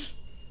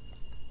jobs.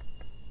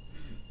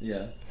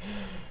 Yeah.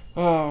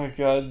 Oh my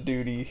god,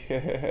 duty.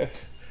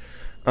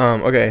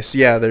 Okay, so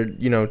yeah, they're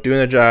doing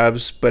their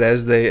jobs, but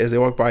as they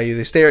walk by you,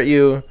 they stare at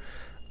you,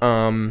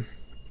 and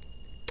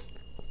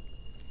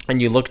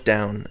you look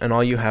down, and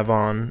all you have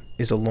on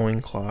is a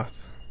loincloth.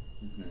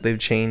 They've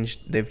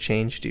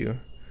changed you.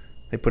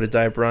 They put a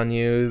diaper on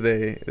you.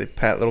 They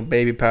pat little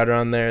baby powder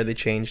on there. They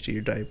changed to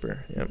your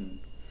diaper. Yep.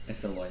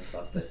 It's a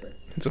loincloth diaper.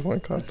 It's a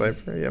loincloth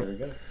diaper. Yep. There we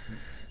go.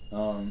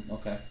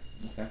 Okay.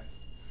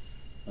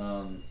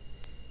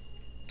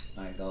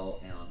 I go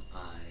and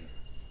I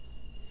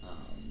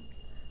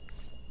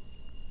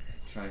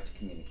try to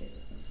communicate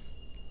with them.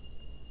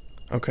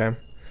 Okay.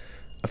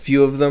 A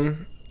few of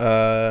them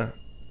are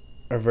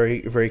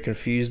very, very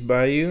confused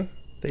by you.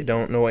 They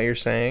don't know what you're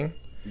saying.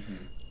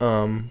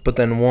 But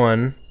then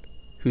one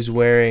who's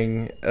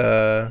wearing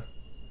a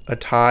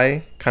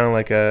tie, kind of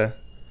like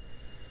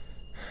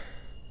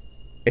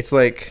it's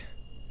like,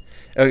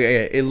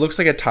 okay, it looks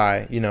like a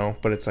tie,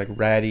 but it's like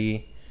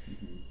ratty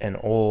and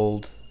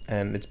old,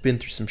 and it's been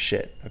through some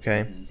shit,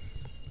 okay?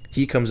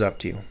 He comes up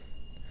to you.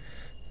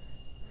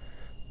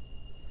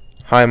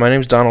 Hi, my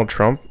name's Donald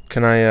Trump.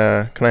 Can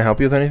I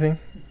help you with anything?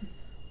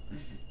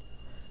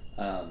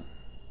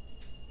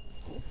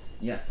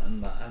 Yes,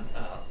 I'm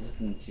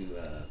looking to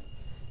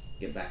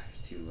get back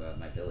to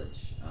my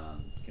village.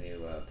 Can you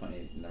point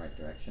me in the right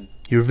direction?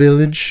 Your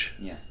village?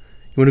 Yeah.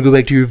 You want to go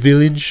back to your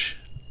village?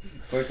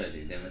 Of course I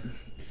do, damn it.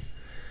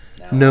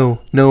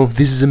 No,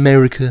 this is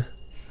America.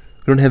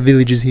 We don't have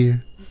villages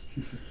here.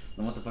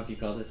 Then what the fuck do you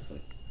call this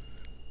place?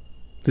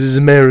 This is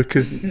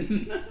America.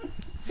 Damn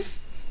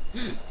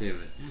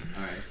it.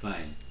 Alright,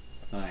 fine.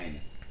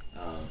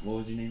 What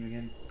was your name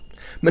again?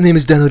 My name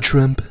is Donald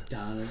Trump.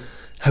 Donald?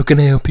 How can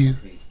I help you?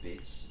 Hey,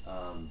 bitch.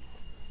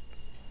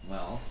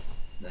 Well,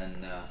 then,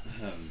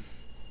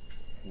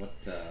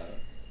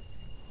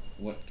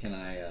 what can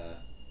I,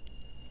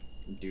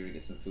 do to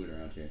get some food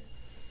around here?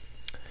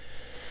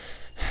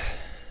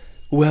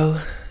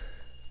 Well,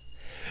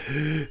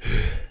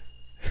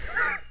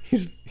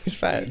 he's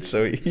fat,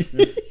 so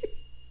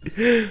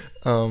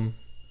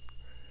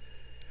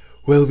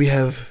well, we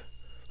have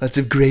lots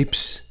of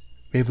grapes.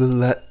 We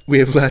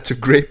have lots of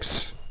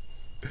grapes.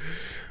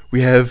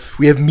 We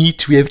have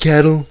meat. We have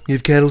cattle.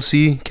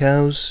 See,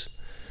 cows.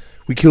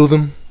 We kill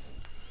them.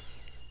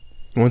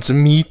 You want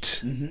some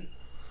meat? Mm-hmm.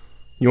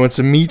 You want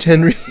some meat,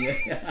 Henry?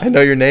 Yeah. I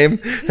know your name,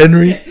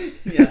 Henry.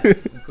 Yeah,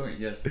 of course,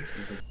 yes.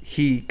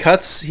 He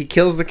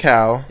kills the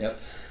cow. Yep.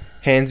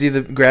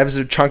 Grabs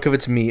a chunk of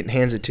its meat, and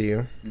hands it to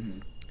you. Mm-hmm.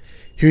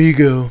 Here you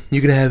go.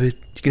 You can have it.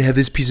 You can have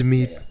this piece of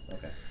meat. Yeah.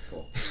 Okay.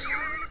 Cool.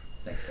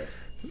 Thanks, guys.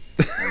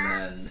 And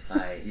then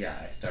I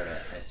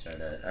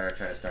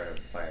try to start a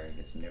fire and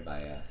get some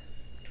nearby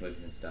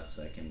twigs and stuff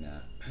so I can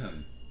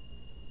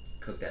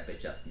cook that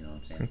bitch up. You know what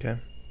I'm saying? Okay.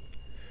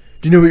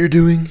 Do you know what you're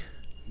doing?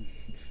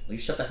 Will you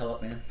shut the hell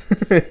up, man?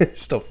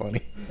 Still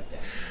funny.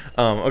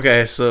 Yeah.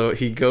 Okay, so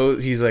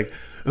he's like,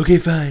 okay,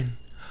 fine.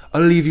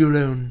 I'll leave you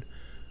alone.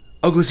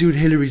 I'll go see what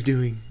Hillary's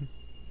doing.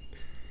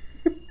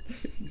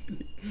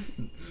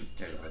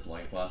 Tears off his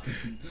loincloth.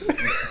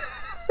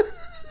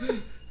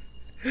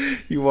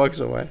 He walks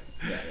away.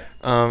 Yeah.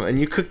 And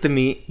you cook the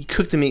meat. You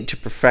cook the meat to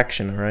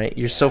perfection, all right?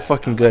 You're so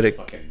fucking good at...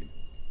 Fucking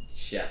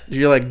chef.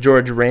 You're like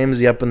George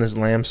Ramsay up in this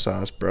lamb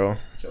sauce, bro.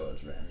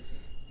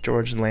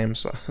 George Lamb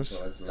sauce.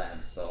 George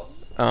lamb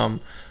sauce.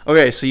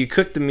 Okay, so you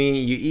cook the meat,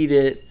 you eat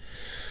it,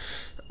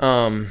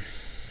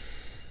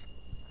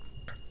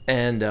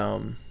 and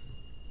all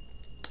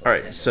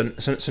right. So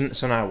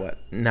now what?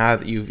 Now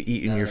that you've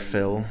eaten your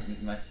fill,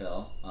 My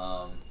fill.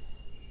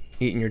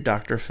 eaten your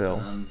Dr.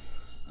 Phil.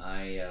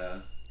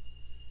 I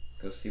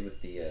go see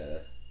what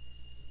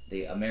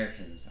the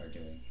Americans are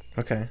doing.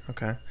 Okay.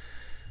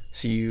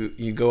 So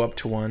you go up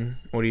to one.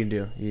 What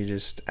do? You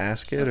just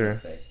ask it,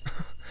 or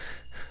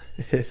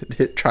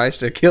it tries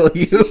to kill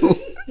you.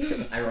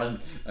 I run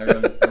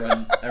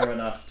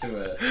off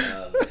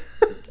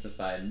to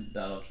find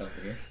Donald Trump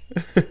again.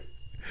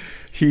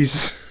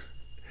 He's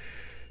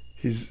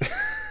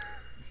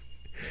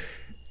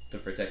to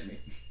protect me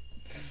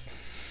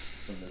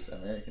from this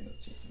American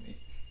that's chasing me.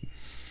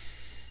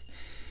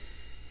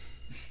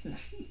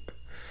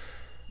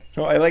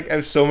 No, I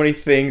have so many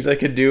things I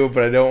could do,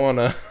 but I don't want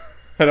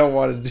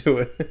to do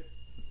it.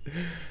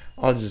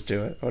 I'll just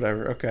do it.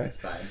 Whatever. Okay.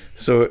 That's fine.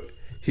 So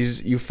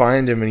you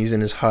find him, and he's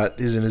in his hut.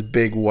 He's in his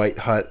big white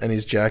hut, and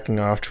he's jacking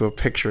off to a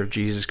picture of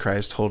Jesus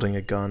Christ holding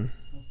a gun.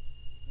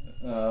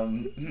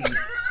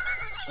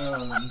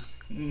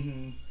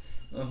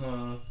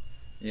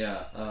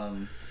 Yeah.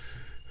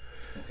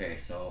 Okay,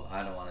 so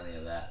I don't want any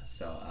of that.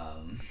 So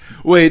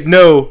Wait,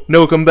 no,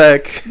 come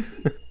back.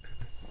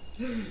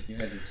 You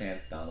had your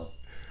chance, Donald.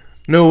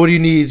 No, what do you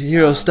need?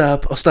 Here, I'll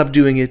stop. I'll stop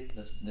doing it.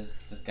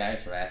 This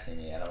guy's harassing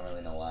me. I don't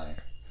really know why.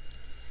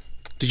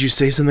 Did you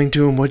say something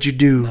to him? What'd you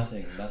do?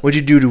 Nothing. What'd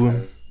you do to him? I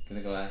was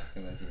gonna go ask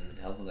him if he needed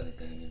help with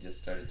anything, and he just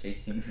started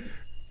chasing me.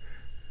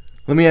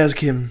 Let me ask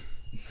him,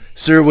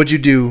 sir, what'd you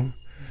do?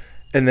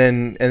 And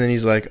then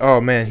he's like,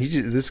 oh man,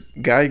 this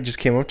guy just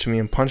came up to me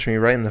and punched me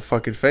right in the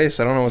fucking face.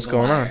 I don't know what's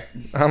going on.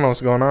 I don't know what's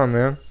going on,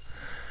 man.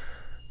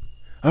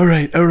 All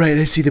right,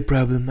 I see the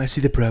problem.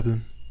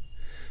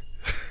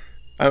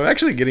 I'm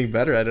actually getting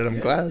better at it. I'm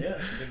glad. Yeah.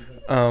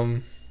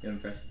 Good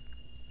impression.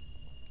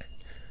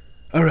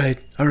 All right,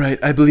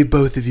 I believe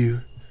both of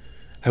you.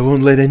 I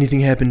won't let anything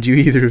happen to you,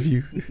 either of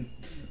you.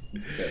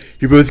 Okay.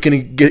 You're both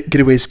gonna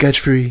get away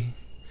scotch-free.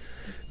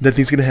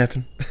 Nothing's gonna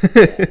happen.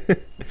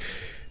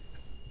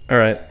 All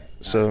right.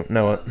 So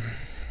now what?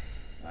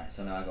 Alright,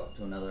 so now I go up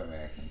to another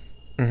American.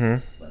 Mm-hmm.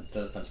 But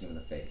instead of punching him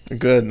in the face.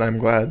 Good. I'm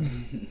glad.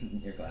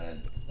 You're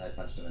glad I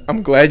punched him in the face.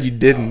 I'm glad you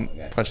didn't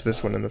okay. punch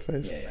this one in the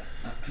face. Yeah.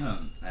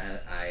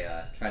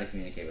 I try to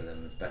communicate with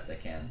him as best I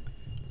can.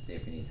 See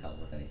if he needs help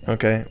with anything.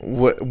 Okay.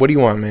 What do you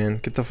want, man?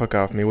 Get the fuck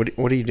off me.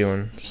 What are you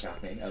doing?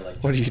 Shopping. I like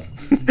What are you?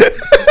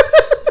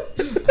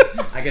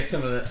 I get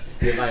some of the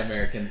nearby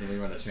Americans and we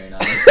run a train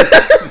on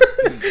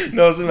it.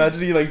 No, so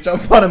imagine you like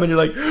jump on him and you're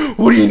like,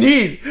 what do you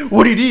need?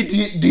 What do you need?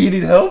 Do you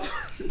need help?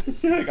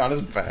 You're like on his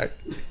back.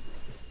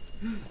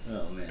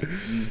 Oh man.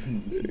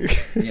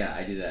 Yeah,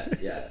 I do that.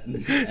 Yeah.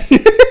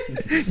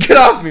 Get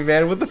off me,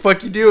 man. What the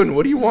fuck you doing?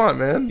 What do you want,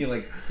 man? He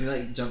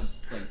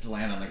jumps to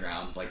land on the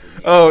ground like.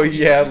 Oh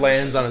yeah,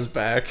 lands on his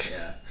back.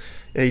 Yeah.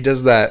 Yeah, he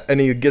does that, and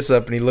he gets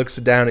up and he looks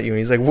down at you, and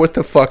he's like, "What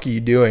the fuck are you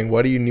doing?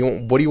 What do you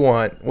need? What do you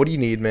want? What do you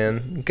need,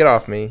 man? Get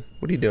off me!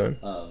 What are you doing?"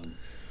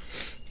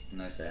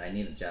 And I say, I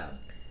need a job.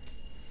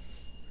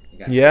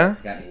 You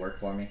got any work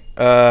for me?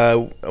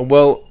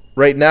 Well,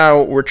 right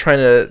now we're trying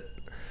to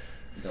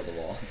Build a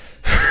wall.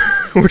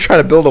 we're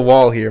trying to build a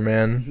wall here,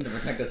 man. To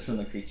protect us from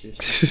the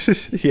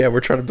creatures. Yeah,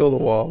 we're trying to build a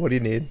wall. What do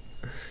you need?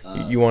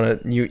 You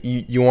want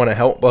to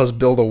help us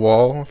build a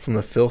wall from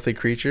the filthy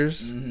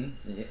creatures?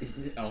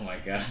 Mm-hmm. Oh my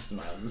God,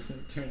 Miles, this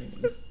is turning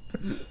into...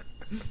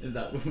 Is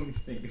that what we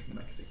think of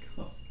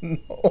Mexico?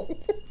 No.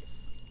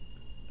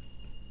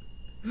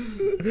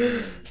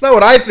 It's not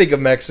what I think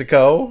of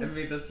Mexico. I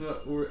mean, that's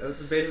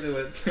basically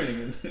what it's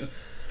turning into.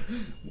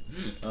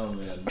 Oh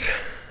man,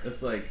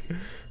 it's like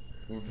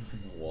we're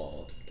building a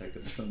wall to protect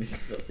us from these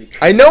filthy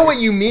creatures. I know what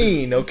you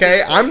mean,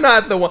 okay? I'm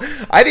not the one.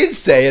 I didn't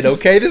say it,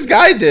 okay? This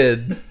guy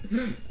did.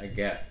 I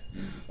guess.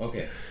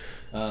 Okay.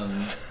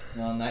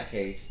 Well, in that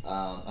case,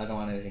 I don't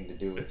want anything to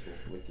do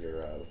with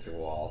your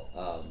wall.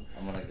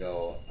 I'm gonna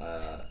go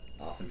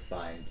off and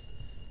find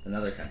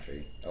another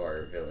country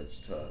or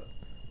village to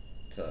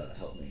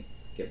help me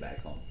get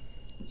back home,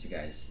 since you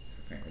guys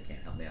apparently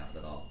can't help me out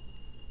at all.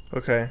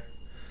 Okay.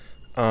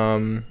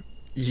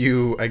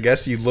 I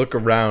guess you look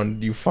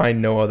around, you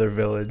find no other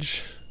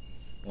village.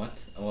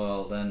 What?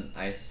 Well, then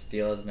I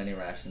steal as many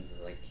rations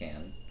as I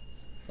can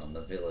from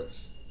the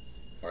village,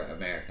 or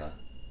America,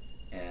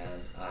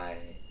 and I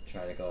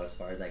try to go as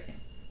far as I can.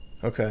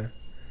 Okay.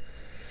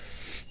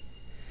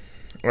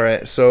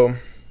 Alright, so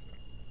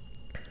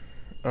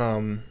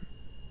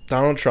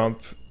Donald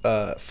Trump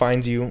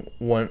finds you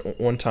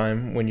one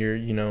time when you're,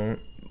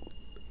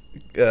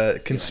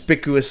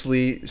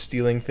 conspicuously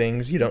stealing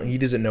things. He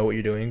doesn't know what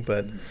you're doing,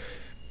 but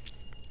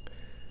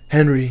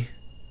Henry,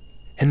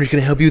 can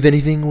I help you with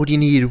anything? What do you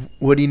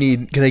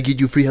need? Can I get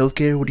you free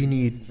healthcare? What do you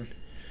need?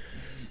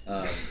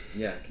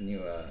 Yeah, can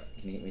you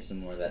get me some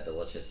more of that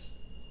delicious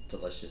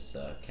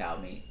cow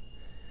meat?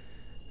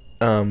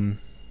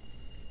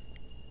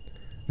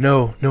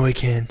 No, I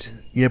can't.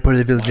 You're not part of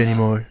the village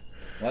anymore.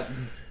 What?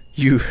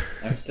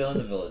 I'm still in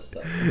the village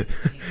though.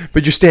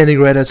 But you're standing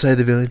right outside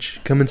the village.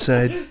 Come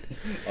inside.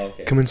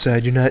 Okay. Come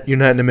inside. You're not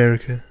in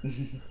America.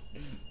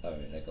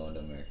 Alright, I go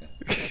into America.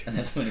 And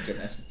that's when he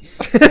kidnaps me.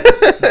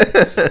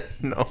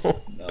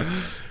 No. No.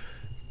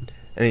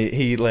 And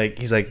he's like,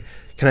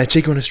 "Can I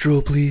take you on a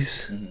stroll,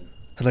 please? Mm-hmm.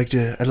 I'd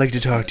like to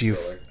talk to you.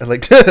 Stroller. I'd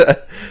like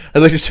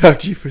to talk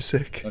to you for a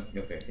sec."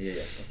 Okay. Yeah.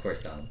 Of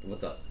course, Donald.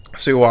 What's up?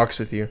 So he walks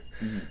with you.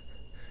 Mm-hmm.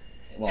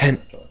 Well, I'm in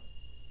the stroller.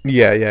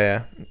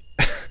 Yeah.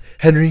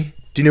 Henry,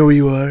 do you know where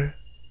you are?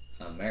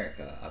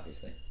 America,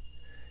 obviously.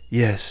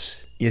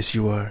 Yes,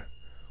 you are.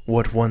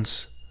 What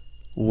once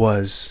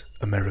was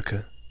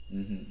America.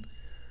 Mm-hmm.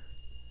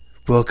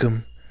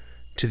 Welcome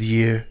to the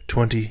year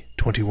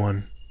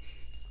 2021.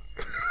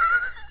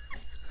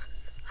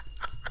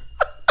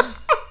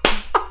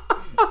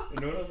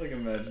 You know what I'm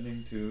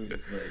imagining too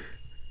is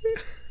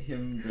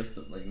him dressed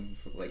up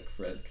like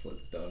Fred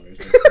Flintstone or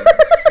something.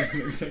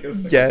 Looks like a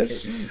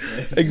Yes,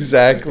 kid.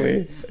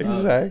 exactly.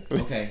 Okay,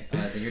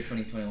 the year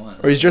 2021.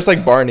 Or he's just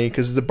like Barney,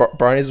 because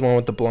Barney's the one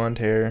with the blonde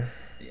hair.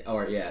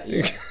 Or yeah.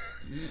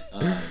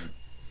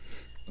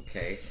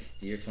 Okay, it's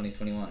the year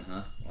 2021, huh?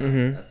 Wow,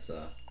 Mm-hmm.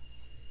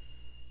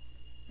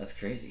 That's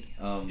crazy.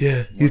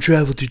 Yeah, you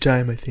traveled through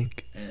time, I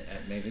think.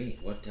 Maybe.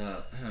 What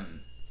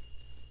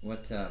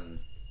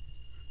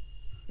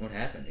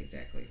happened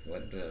exactly?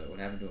 What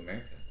happened to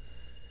America?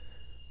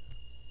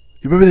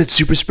 You remember that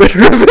super spreader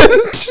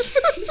event?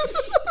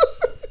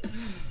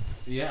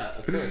 Yeah,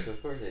 of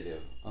course I do.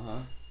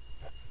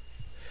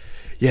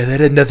 Yeah, that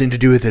had nothing to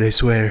do with it, I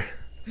swear.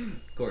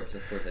 Of course, I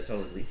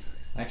totally believe.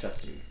 I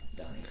trust you,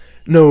 Donnie.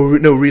 No,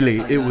 really,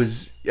 Hi, it Donnie.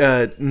 was.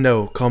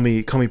 No, call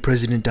me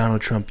President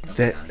Donald Trump.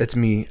 Okay, Donnie. That's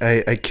me.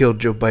 I killed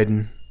Joe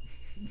Biden.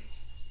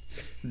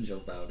 Joe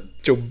Bowden.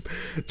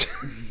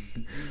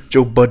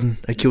 Joe Budden.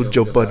 I killed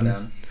Joe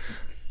Bowden.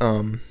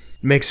 Budden.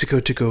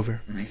 Mexico took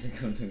over.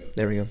 Mexico took over.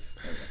 There we go.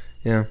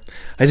 Yeah,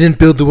 I didn't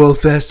build the wall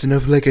fast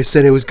enough, like I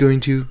said I was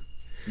going to.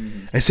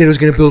 I said I was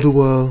going to build a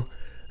wall.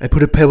 I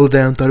put a pebble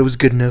down, thought it was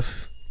good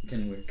enough.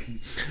 Didn't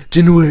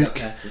work. Got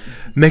past it.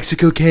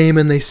 Mexico came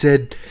and they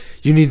said,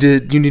 "You need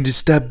to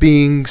stop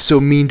being so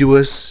mean to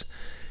us.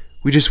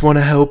 We just want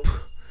to help."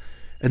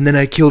 And then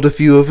I killed a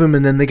few of them,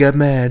 and then they got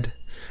mad.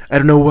 I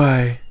don't know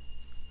why.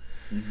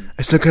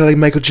 I sound kind of like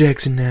Michael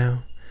Jackson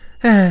now.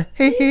 Ah,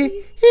 hey,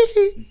 hey,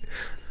 hey.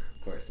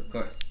 Of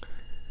course.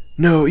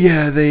 No,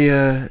 yeah,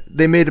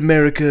 they made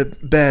America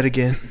bad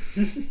again.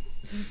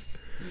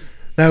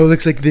 Now it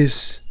looks like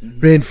this.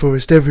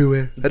 Rainforest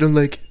everywhere. I don't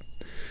like it.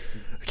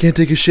 I can't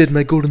take a shit in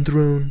my golden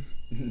throne.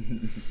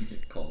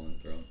 Colon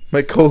throne.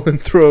 My colon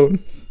throne.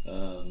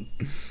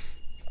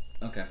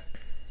 Okay.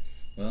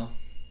 Well,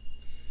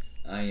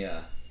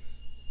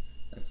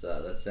 that's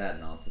sad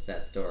and all. It's a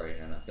sad story,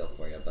 and I feel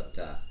for you. But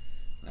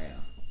I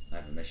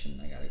have a mission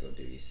I gotta go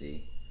do. You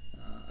see,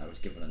 I was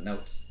given a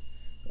note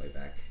way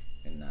back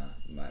in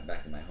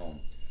my home,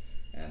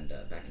 and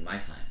back in my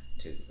time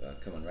to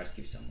come and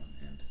rescue someone,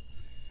 and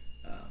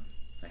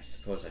I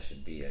suppose I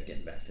should be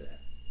getting back to that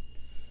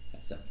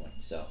at some point.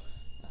 So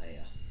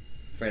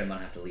afraid I'm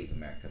gonna have to leave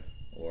America,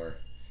 or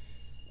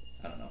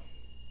I don't know,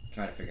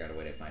 try to figure out a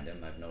way to find him.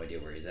 I have no idea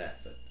where he's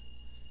at, but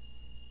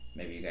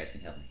maybe you guys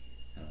can help me.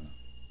 I don't know.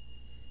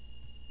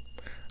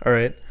 All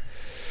right.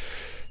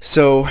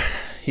 So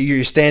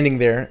you're standing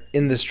there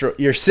in the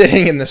you're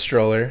sitting in the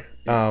stroller,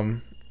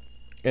 and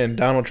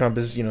Donald Trump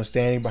is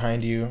standing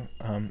behind you.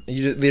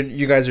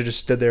 You guys are just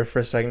stood there for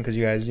a second because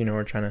you guys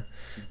were trying to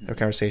have a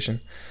conversation,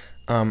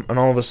 and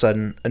all of a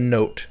sudden a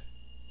note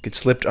gets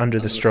slipped under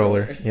the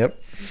stroller. Yep.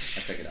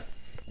 I pick it up.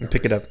 You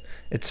pick it up.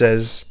 It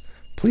says,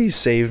 "Please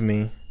save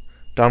me.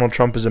 Donald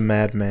Trump is a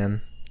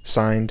madman."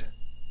 Signed,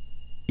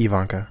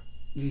 Ivanka.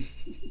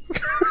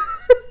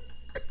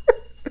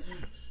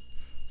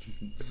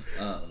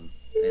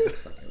 It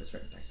looks like it was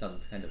written by some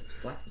kind of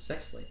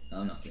sex slave.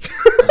 Oh no.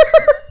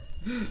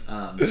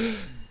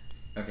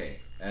 Okay.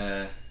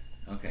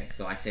 Okay.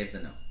 So I saved the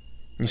note.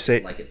 You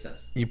say like it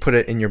says. You put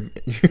it in your.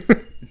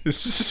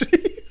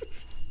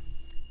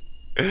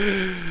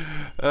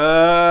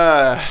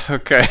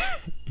 Okay.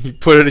 You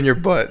put it in your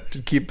butt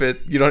to keep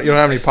it. You don't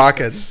have any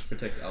pockets.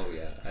 Protect. Oh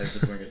yeah. I was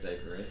just wearing a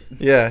diaper, right?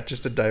 Yeah,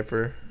 just a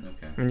diaper.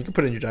 Okay. I mean, you can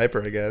put it in your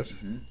diaper, I guess.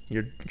 Mm-hmm.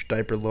 Your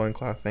diaper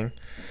loincloth thing.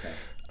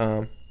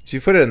 Okay. So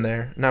you put it in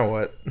there. Now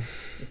what?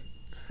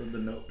 So the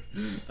note.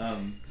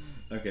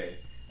 Okay.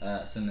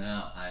 So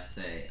now I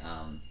say,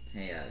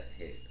 hey,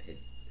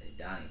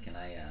 Donnie, can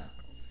I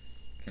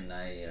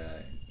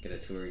get a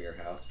tour of your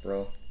house,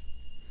 bro?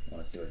 I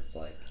want to see what it's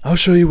like. I'll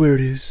show you where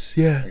it is.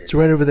 Yeah, it's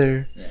right over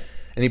there. Yeah.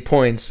 And he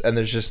points, and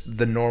there's just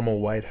the normal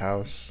White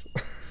House.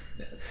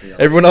 Yeah,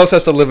 Everyone else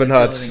has to live in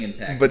huts,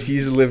 intact. but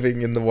he's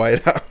living in the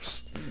White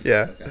House.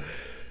 Yeah. Okay.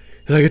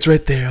 He's like, it's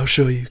right there. I'll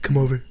show you. Come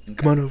over. Okay.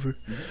 Come on over.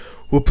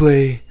 We'll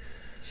play.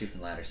 Shoot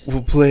some ladders.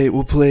 We'll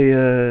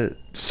play.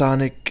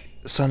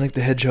 Sonic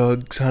the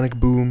Hedgehog, Sonic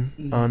Boom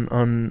on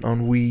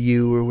Wii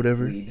U or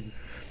whatever. Weed.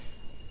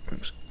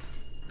 Oops.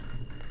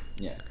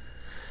 Yeah.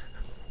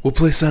 We'll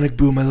play Sonic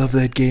Boom. I love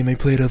that game. I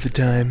play it all the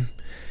time.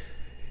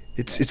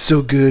 It's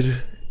so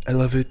good. I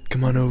love it.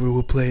 Come on over.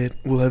 We'll play it.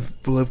 We'll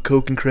have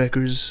Coke and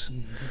crackers.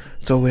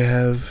 That's all we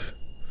have.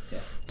 Yeah.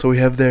 That's all we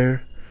have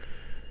there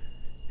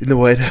in the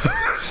White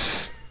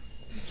House.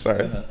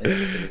 Sorry. There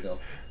we go.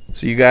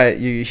 So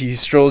he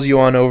strolls you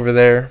on over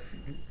there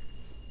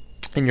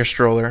in your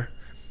stroller.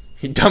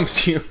 He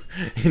dumps you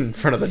in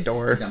front of the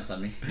door. He dumps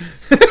on me.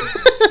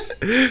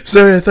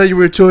 Sorry, I thought you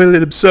were a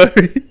toilet. I'm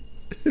sorry.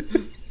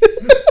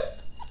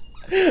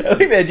 I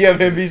like the idea of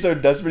him being so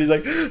desperate. He's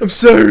like, I'm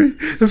sorry.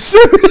 I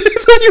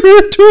thought you were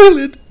a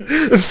toilet.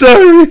 I'm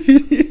sorry.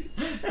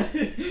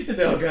 He's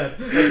like, oh god.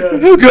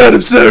 Oh god,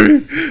 I'm sorry.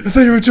 I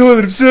thought you were a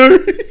toilet. I'm sorry.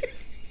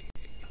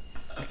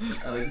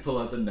 I like pull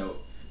out the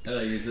note and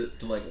I use it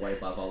to like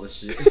wipe off all this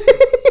shit.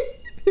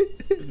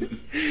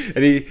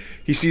 And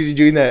he sees you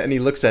doing that and he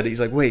looks at it. He's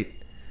like, wait.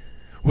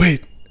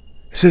 It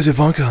says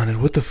Ivanka on it.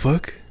 What the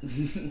fuck?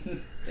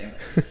 Damn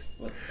it.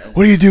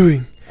 What are you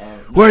doing?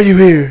 Why are you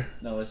here?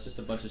 No, it's just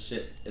a bunch of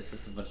shit.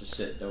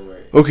 Don't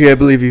worry. Okay, I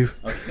believe you.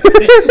 Okay.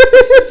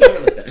 It's just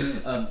totally like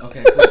that.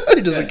 Okay. Cool.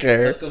 He doesn't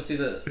care. Let's go see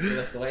the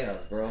rest of the White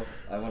House, bro.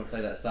 I want to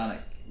play that Sonic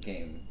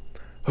game.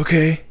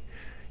 Okay.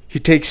 He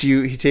takes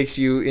you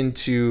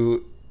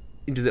into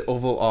the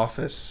Oval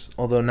Office,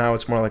 although now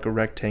it's more like a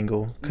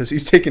rectangle because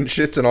he's taken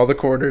shits in all the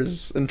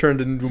corners and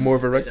turned it into more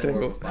of a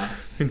rectangle.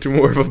 Into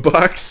more of a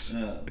box.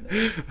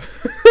 Okay.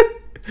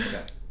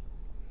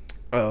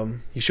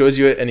 He shows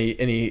you it, and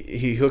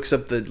he hooks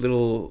up the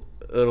little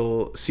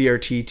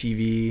CRT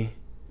TV.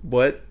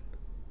 What?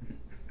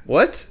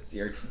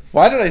 CRT.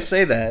 Why did I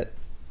say that?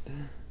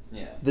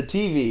 Yeah. The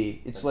TV.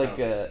 It's That's like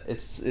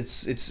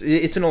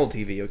it's an old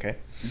TV. Okay.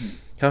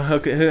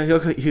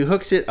 He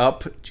hooks it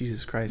up.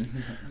 Jesus Christ.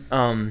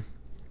 And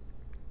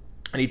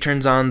he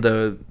turns on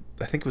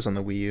I think it was on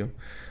the Wii U.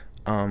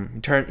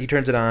 He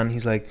turns it on.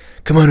 He's like,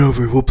 "Come on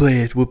over. We'll play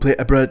it.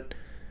 I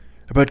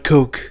brought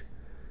Coke,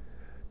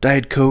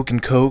 Diet Coke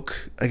and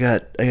Coke. I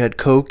got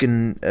Coke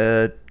and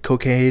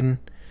cocaine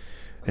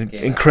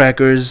and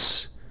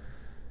crackers.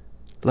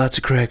 Lots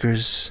of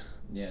crackers.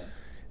 Yeah.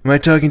 Am I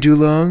talking too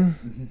long?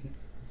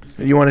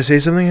 You want to say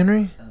something,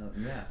 Henry?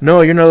 Yeah.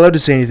 No, you're not allowed to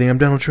say anything. I'm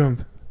Donald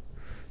Trump."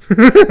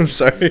 I'm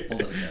sorry.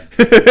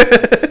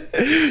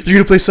 You're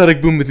gonna play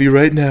Sonic Boom with me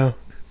right now.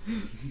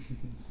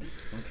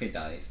 Okay,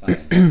 Donnie,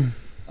 fine.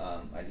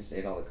 I just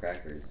ate all the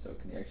crackers, so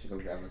can you actually go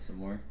grab us some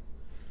more,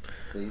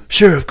 please?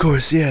 Sure, of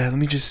course. Yeah, let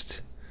me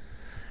just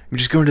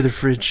go into the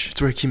fridge.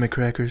 It's where I keep my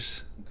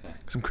crackers. Okay.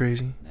 'Cause I'm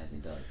crazy. As he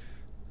does,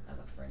 I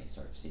look for any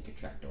sort of secret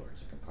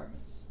trapdoors or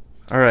compartments.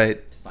 All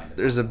right. To find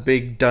There's a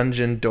big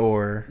dungeon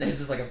door. There's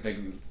just like a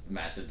big,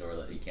 massive door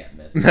that you can't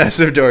miss.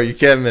 Massive door. You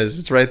can't miss.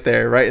 It's right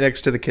there, right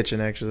next to the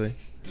kitchen, actually.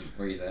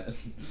 Where he's at.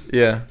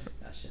 Yeah.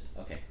 Ah, shit.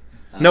 Okay.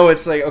 No,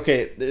 it's like,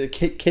 okay, the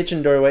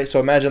kitchen doorway. So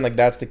imagine like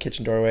that's the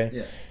kitchen doorway.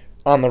 Yeah.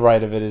 On the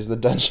right of it is the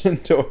dungeon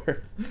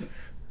door.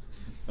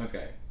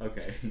 Okay.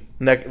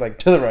 Like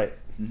to the right.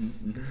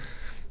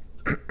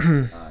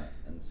 Alright,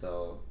 and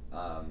so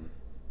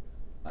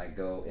I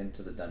go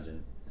into the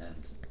dungeon and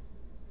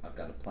I've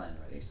got a plan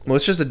ready. So. Well,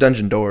 it's just a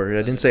dungeon door.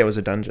 I didn't say it was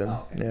a dungeon.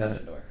 Oh, okay. Yeah.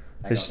 Dungeon door.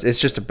 It's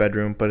just a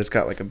bedroom, but it's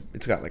got like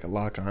a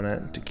lock on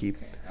it to keep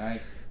Okay.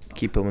 Alright.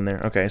 keep them in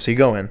there. Okay, so you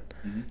go in,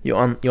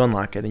 Mhm. you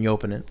unlock it, and you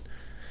open it.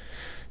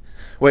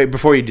 Wait,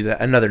 before you do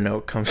that, another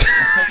note comes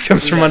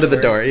from under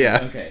the door. Yeah.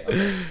 Okay.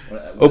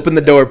 What Open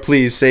the does it door,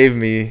 please. Save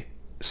me.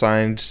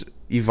 Signed,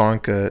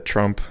 Ivanka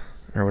Trump,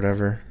 or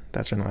whatever.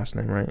 That's her last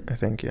name, right? I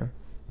think. Yeah.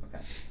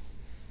 say?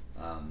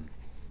 Okay.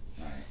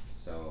 Alright,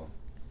 so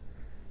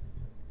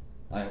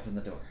I open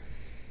the door.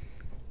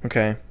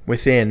 Okay.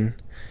 Within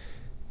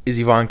is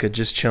Ivanka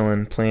just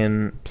chilling,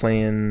 playing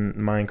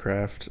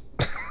Minecraft.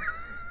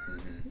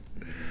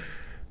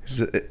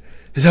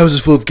 His house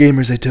is full of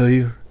gamers, I tell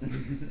you.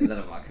 Is that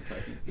a vodka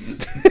talking?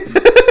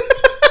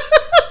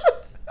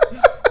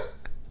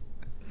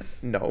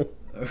 No.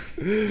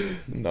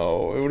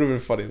 No, it would have been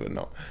funny, but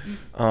no.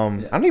 I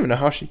don't even know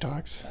how she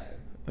talks.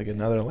 Like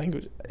another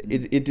language.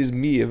 It is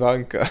me,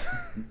 Ivanka.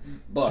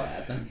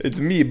 Borat. It's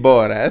me,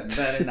 Borat.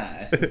 Very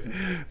nice.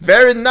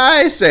 Very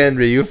nice,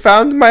 Henry. You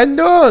found my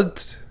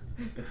note.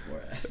 It's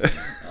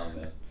Borat. Oh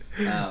man.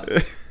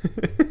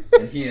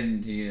 And he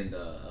and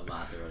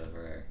Amat or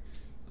whatever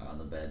are on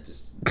the bed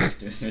just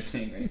doing their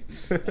thing, right?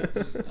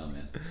 Oh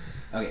man.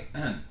 Okay.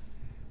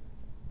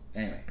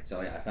 Anyway,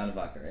 so yeah, I found a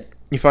vodka, right?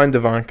 You find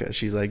Ivanka.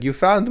 She's like, you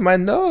found my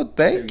note.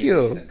 Thank She's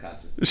you.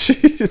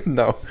 unconscious.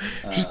 No.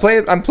 She's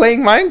playing. I'm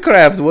playing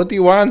Minecraft. What do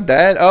you want,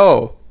 Dad?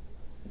 Oh,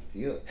 It's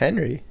you.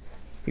 Henry,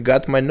 you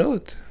got my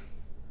note.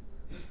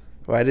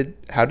 How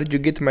did you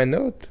get my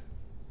note?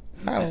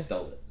 I How?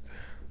 stole it.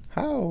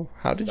 How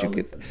did you Stole it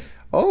get? from you.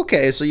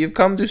 Okay, so you've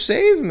come to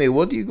save me.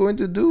 What are you going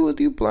to do? What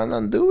do you plan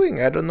on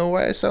doing? I don't know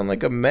why I sound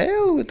like a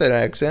male with an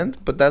accent,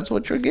 but that's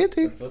what you're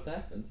getting. That's what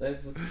happens.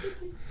 That's what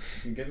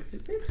you get a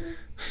secret.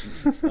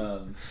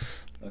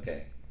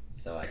 Okay,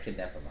 so I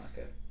kidnap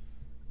Amaka.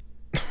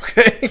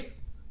 Okay.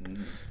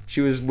 Mm-hmm.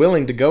 She was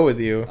willing to go with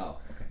you. Oh,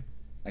 okay.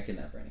 I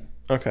kidnap her anyway.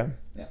 Okay.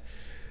 Yeah.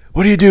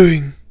 What are you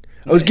doing?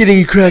 I was getting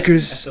you I'm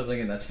crackers. still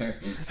thinking that's her.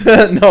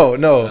 No.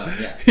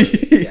 Yeah.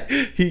 Yeah.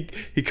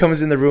 He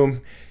comes in the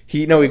room.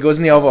 He goes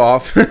in the Oval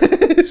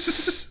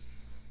Office.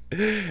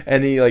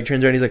 And he like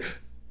turns around. He's like,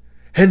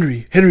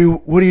 Henry,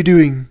 what are you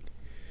doing?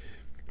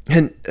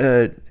 Hank,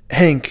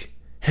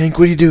 what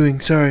are you doing?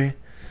 Sorry,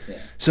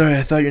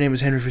 I thought your name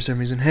was Henry for some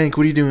reason. Hank,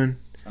 what are you doing?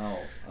 Oh.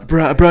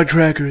 Okay. I brought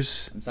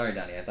crackers. I'm sorry,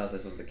 Donnie. I thought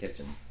this was the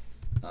kitchen.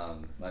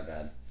 My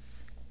bad.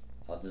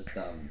 I'll just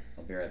I'll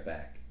be right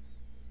back.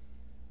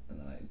 And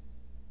then I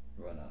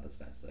run out as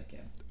fast as I can.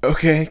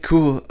 Okay,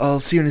 cool. I'll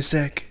see you in a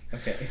sec.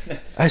 Okay.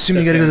 I assume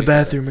you gotta go to the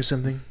bathroom or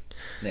something.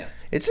 Yeah.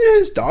 It's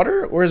his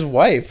daughter or his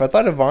wife? I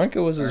thought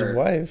Ivanka was his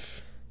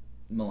wife.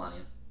 Melania.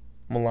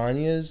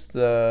 Melania's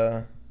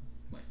the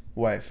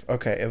wife.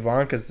 Okay,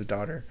 Ivanka's the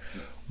daughter.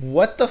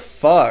 What the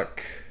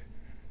fuck?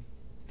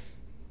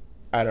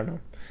 I don't know.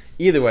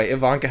 Either way,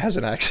 Ivanka has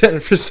an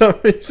accent for some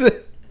reason.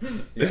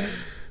 Yeah.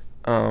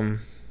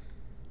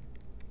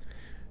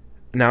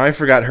 Now I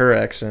forgot her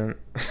accent.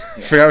 I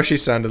forgot what she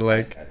sounded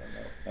like. I don't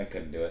know. I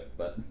couldn't do it,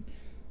 but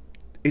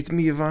It's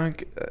me,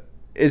 Ivanka.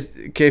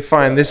 Okay,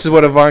 fine. This is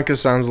what Ivanka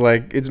sounds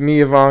like. It's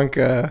me,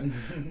 Ivanka.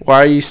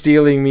 Why are you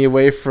stealing me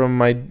away from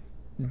my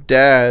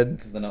dad?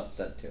 because the note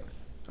said to.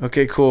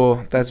 Okay,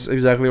 cool. That's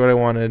exactly what I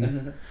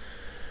wanted.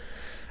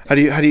 How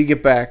do you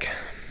get back?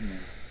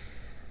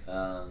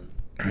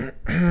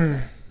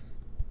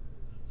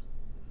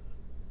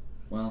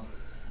 Well,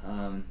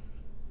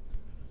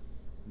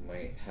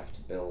 might have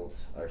to build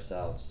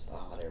ourselves a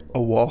hot air balloon.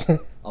 A wall.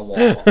 A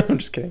wall. I'm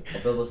just kidding.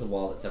 We'll build us a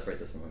wall that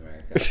separates us from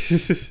America.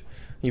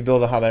 You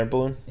build a hot air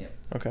balloon? Yep.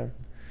 Okay.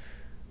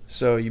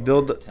 So you Or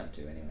build... attempt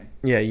to, anyway.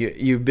 Yeah,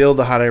 you build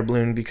a hot air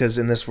balloon because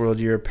in this world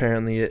you're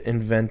apparently an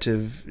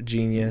inventive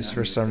genius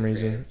for just some a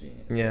reason.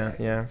 creative genius.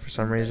 Yeah, for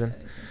some Invent reason.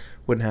 anything.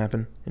 Wouldn't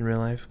happen in real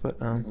life, but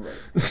Right.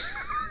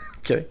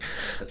 kidding.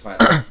 The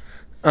Twilight.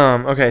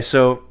 Okay,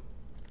 so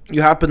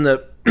you hop in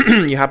the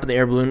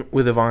air balloon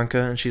with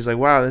Ivanka, and she's like,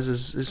 "Wow, this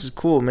is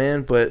cool,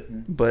 man. But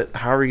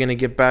how are we gonna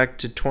get back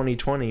to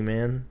 2020,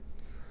 man?"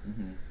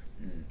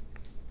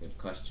 Good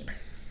question.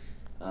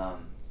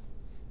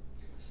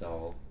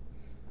 So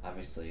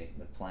obviously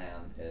the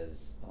plan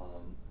is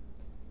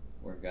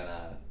we're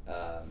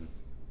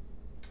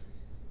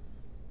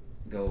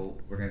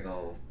gonna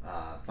go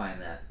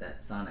find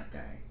that Sonic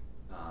guy,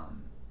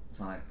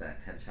 Sonic the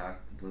Hedgehog,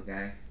 the blue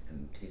guy,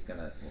 and what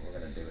we're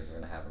gonna do is we're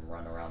gonna have him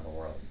run around the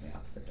world in the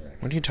opposite direction.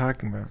 What are you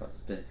talking about? So it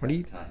spins What are back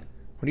you- time.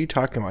 What are you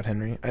talking about,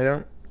 Henry? I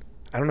don't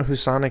know who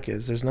Sonic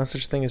is. There's no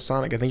such thing as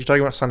Sonic. I think you're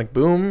talking about Sonic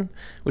Boom,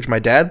 which my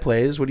dad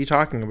plays. What are you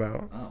talking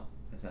about? Oh,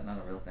 is that not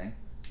a real thing?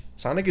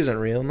 Sonic isn't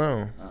real,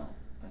 no. Oh,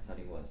 I thought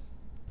he was.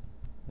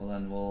 Well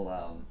then we'll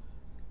I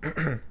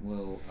don't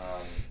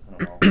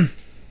know,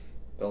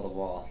 build a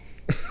wall.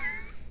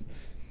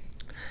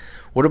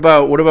 What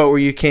about where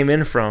you came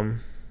in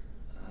from?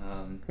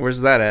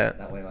 Where's that at?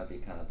 That way might be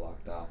kind of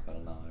blocked off. I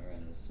don't know. I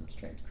ran into some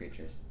strange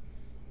creatures.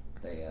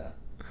 They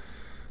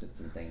did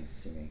some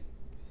things to me.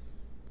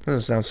 That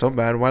doesn't sound so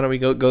bad. Why don't we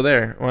go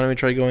there? Why don't we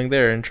try going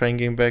there and try and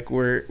getting back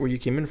where you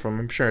came in from?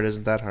 I'm sure it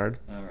isn't that hard.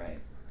 All right,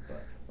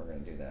 but if we're gonna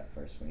do that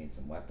first, we need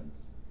some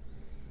weapons.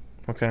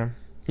 Okay.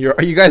 You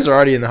guys are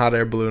already in the hot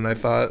air balloon, I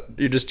thought.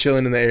 You're just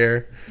chilling in the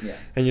air. Yeah.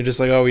 And you're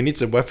just like, oh, we need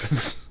some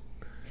weapons.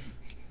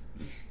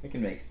 We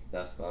can make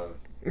stuff out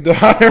of The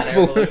hot air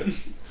balloon. balloon.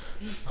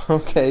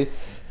 Okay.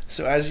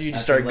 So as you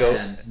As start we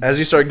land.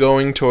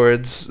 going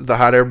towards the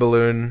hot air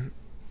balloon,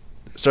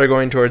 start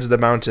going towards the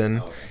mountain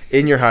Oh, okay.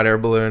 in your hot air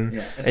balloon,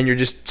 Yeah. and you're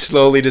just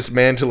slowly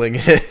dismantling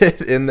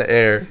it in the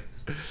air,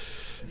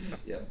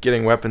 Yep.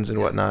 getting weapons and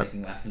whatnot.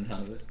 Making weapons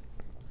out of it.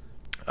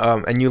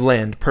 And you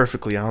land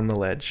perfectly on the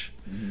ledge,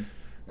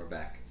 We're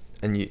back.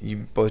 and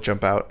you both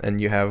jump out,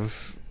 and you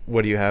have,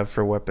 what do you have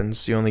for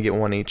weapons? You only get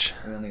one each.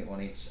 We only get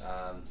one each.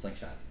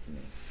 Slingshot for me.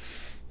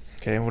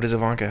 Okay, what does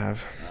Ivanka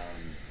have?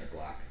 A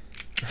Glock.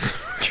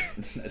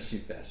 That she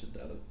fashioned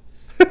out of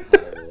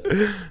hot air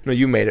balloon. No,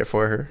 you made it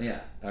for her. Yeah.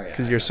 Oh yeah.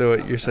 Because I you're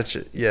know. such a,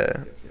 Practice. yeah.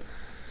 Yep.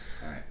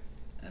 All right,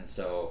 and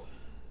so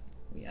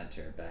we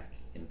enter back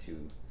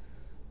into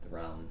the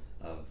realm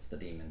of the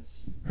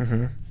demons.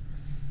 Mm-hmm.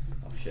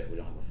 Oh shit, we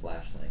don't have a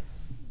flashlight.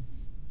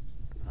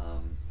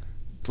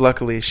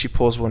 Luckily, she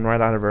pulls one right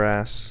out of her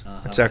ass.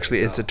 It's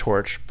a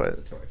torch, but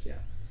It's a torch, yeah.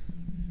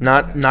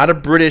 not a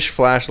British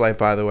flashlight,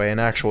 by the way, an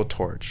actual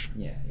torch.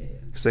 Yeah.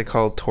 Because they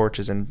call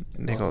torches in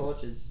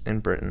Torches. in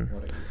Britain.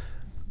 What are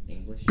you?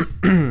 English?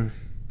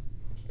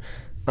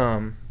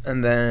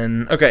 And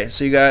then okay,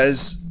 so you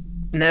guys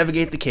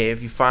navigate the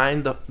cave. You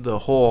find the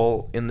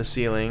hole in the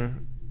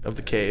ceiling of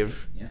the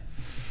cave, Yeah.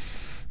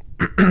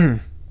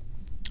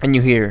 and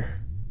you hear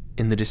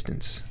in the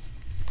distance.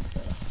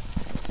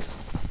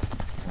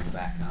 We're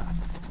back, huh?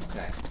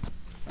 Okay.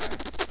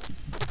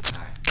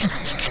 All right.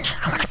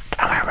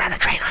 I'm gonna run a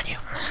train on you.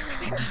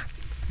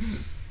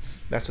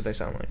 That's what they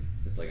sound like.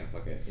 It's like a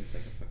fucking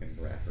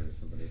rapper or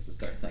somebody just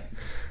starts saying.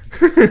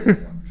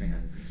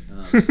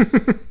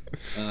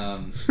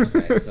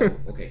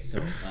 Okay,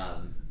 so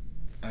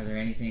is there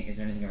anything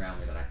around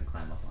me that I can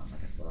climb up on,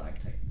 like a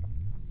stalactite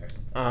or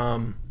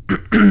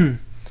something?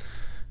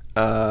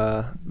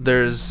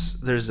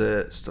 There's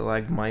a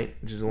stalagmite,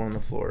 which is the one on the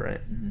floor,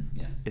 right?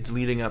 Yeah. It's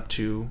leading up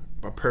to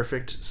a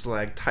perfect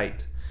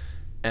stalactite,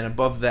 and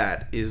above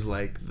that is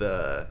like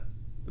the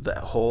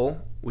hole,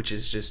 which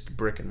is just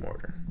brick and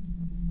mortar.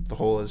 The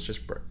hole is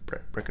just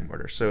brick and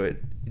mortar, so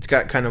it's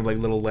got kind of like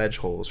little ledge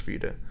holes for you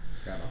to.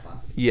 Grab up on.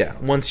 Yeah,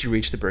 once you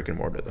reach the brick and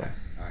mortar, though. Okay.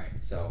 All right.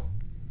 So,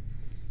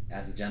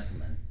 as a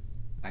gentleman,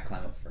 I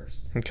climb up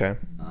first. Okay.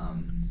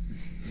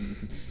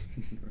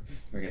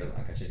 We're gonna.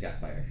 Okay, she's got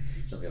fire.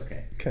 She'll be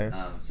okay. Okay.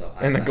 So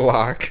And a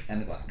Glock.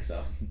 And a Glock.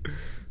 So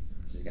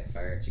she's got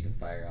fire. She can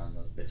fire on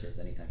those bitches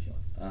anytime she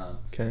wants.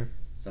 Okay.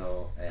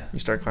 So yeah. You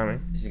start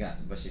climbing.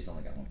 But she's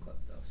only got one clip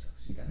though, so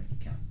she's gotta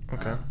count.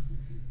 Okay.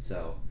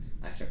 So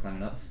I start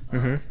climbing up,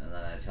 Mm-hmm. and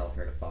then I tell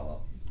her to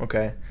follow.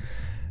 Okay.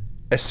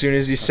 As soon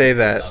as you say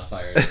that. She's on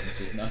fire,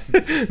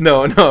 isn't she?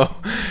 No.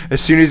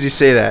 As soon as you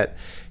say that,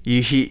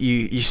 you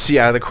see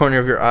out of the corner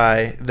of your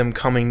eye them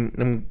coming,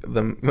 them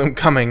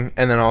coming,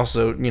 and then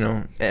also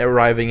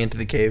arriving into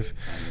the cave.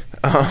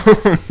 Of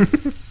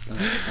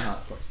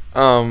course.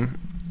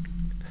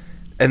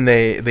 And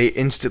they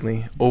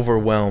instantly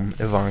overwhelm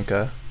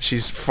Ivanka.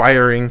 She's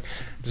firing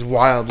just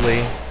wildly.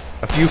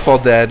 A few fall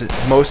dead.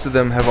 Most of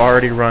them have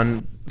already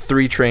run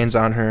 3 trains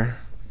on her.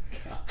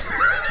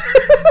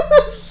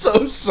 I'm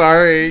so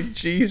sorry.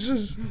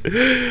 Jesus.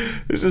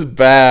 This is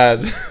bad.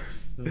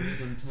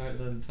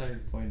 The entire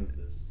point of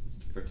this is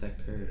to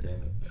protect her,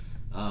 damn it.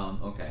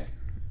 Okay.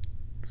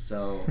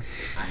 So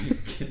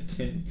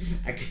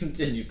I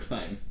continue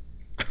climbing.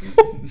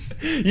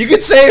 You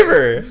could save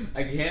her.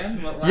 I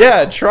can? Wow.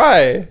 Yeah,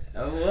 try.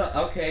 Oh,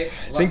 well, okay.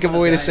 Think of a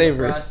way to save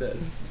her.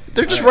 Process.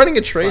 They're just All right, running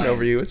a train fine,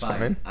 over you. It's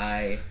fine. It's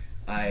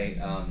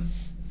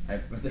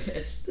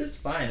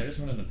fine. They're just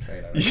running a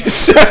train over You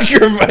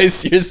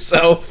sacrifice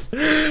yourself.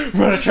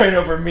 Run a train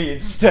over me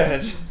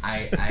instead.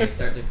 I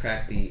start to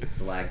crack the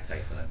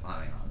stalactite that I'm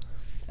climbing on,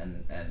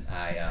 and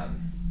I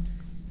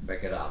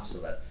break it off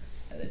so that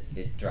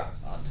it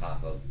drops on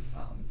top of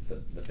the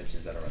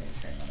bitches that are running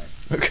the train on it.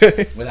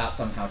 Okay. Without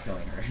somehow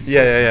killing her.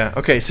 Yeah.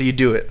 Okay, so you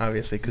do it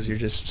obviously because you're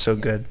just so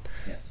good.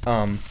 Yes.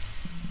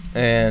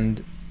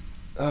 And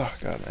oh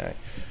god,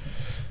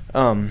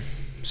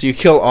 so you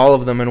kill all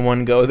of them in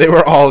one go. They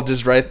were all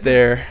just right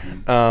there.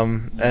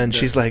 And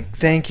she's like,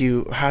 "Thank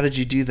you. How did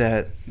you do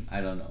that?" I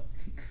don't know.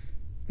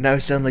 Now I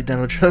sound like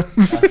Donald Trump.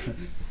 My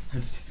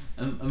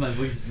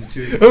voice is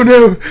maturing. Oh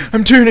no,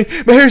 I'm turning.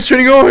 My hair's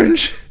turning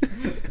orange.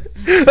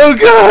 Oh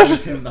god. It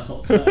was him the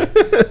whole time.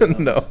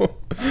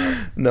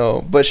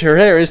 No, but her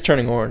hair is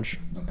turning orange.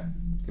 Okay,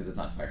 because it's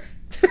on fire.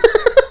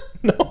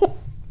 No.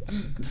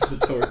 It's the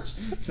torch.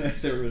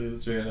 Thanks everybody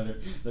that's right under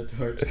the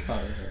torch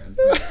caught her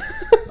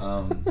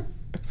on fire.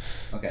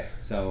 Okay,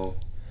 so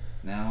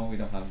now we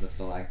don't have the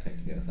stalactite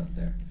to get us up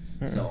there.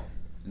 So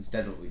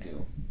instead, what we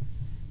do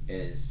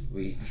is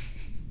we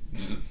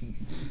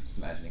just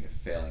imagining it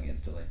failing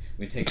instantly.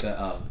 We take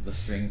the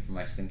string from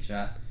my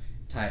slingshot,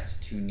 tie it to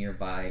two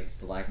nearby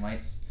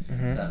stalagmites,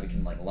 so that we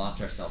can like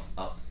launch ourselves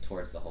up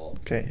towards the hole.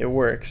 Okay, it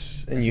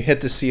works, and you hit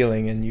the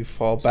ceiling, and you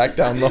fall back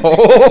down the hole.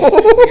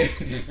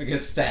 We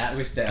stab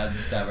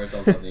ourselves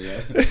on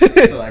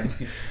the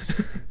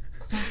stalagmites.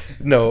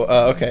 No,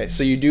 okay,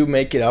 so you do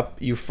make it up.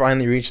 You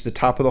finally reach the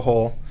top of the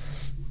hole.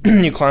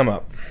 You climb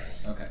up.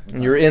 Okay.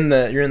 And you're in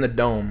the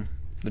dome,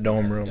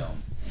 room. Dome.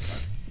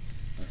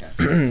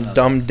 Okay.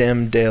 Dum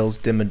Dim Dale's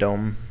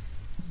Dimmadome,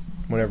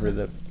 whatever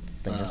the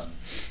thing is.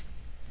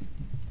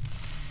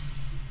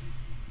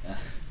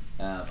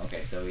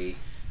 Okay, so we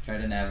try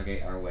to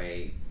navigate our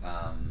way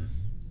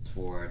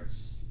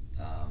towards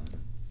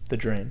The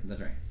drain. the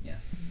drain.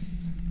 Yes.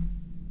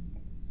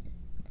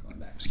 Going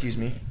back. Excuse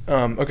me.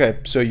 Okay,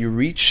 so you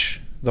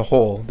reach the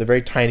hole, the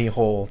very tiny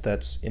hole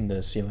that's in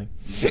the ceiling.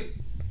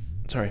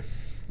 Sorry.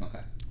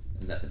 Okay.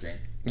 Is that the drain?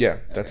 Yeah,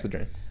 that's Okay. the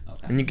drain.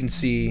 Okay. And you can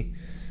see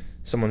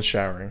someone's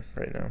showering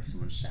right now.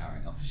 Someone's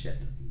showering. Oh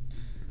shit.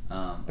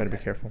 Better be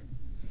Okay. careful.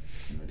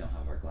 And we don't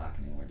have our Glock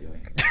anymore, do we?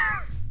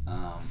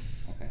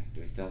 Okay.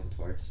 Do we still have the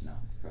torch? No,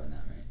 probably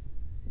not, right?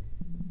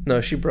 No,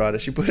 she brought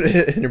it. She put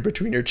it in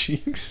between her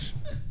cheeks.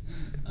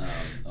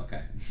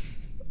 Okay.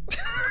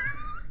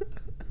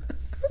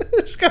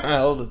 Just kind of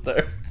held it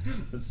there.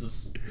 It's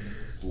just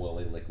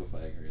slowly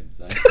liquefying her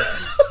inside.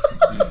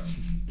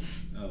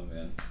 Oh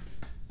man.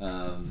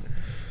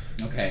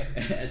 Okay,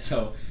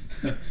 so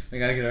we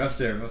gotta get her up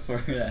there before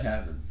that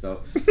happens.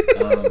 So,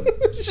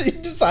 She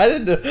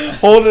decided to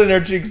hold it in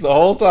her cheeks the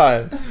whole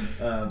time.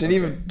 Didn't okay.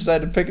 even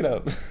decide to pick it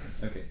up.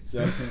 Okay,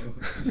 so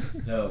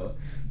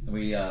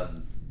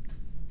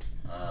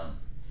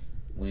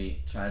we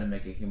try to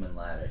make a human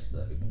ladder so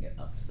that we can get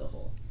up to the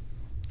hole.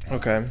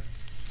 Okay.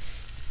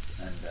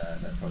 And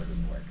that probably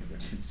doesn't work because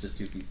it's just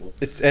two people.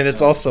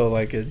 It's also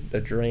like a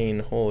drain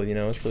hole, you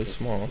know. It's really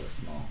small. It's really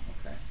small.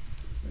 Okay.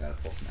 We gotta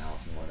pull some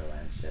Alice in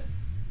Wonderland shit.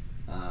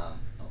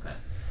 Okay.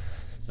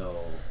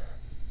 So,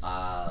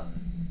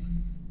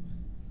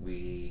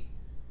 we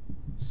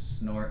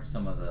snort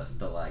some of the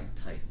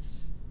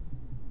stalactites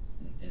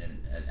in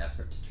an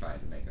effort to try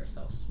to make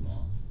ourselves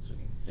small so we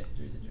can fit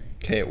through the drain.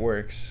 Okay, it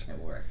works. It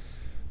works.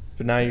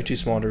 But now you're too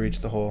small to reach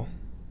the hole.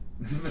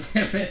 We're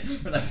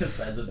like the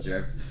size of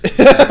jerks.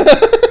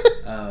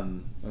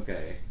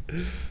 Okay.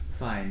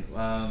 Fine.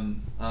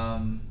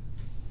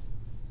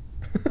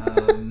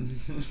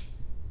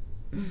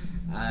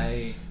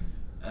 I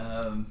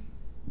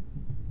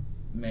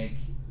make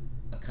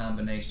a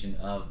combination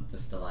of the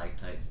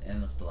stalactites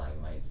and the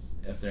stalagmites,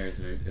 if those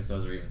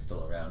are even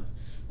still around.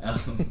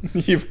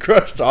 You've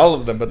crushed all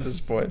of them at this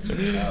point.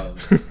 And I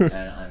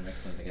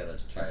mix them together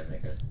to try and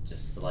make us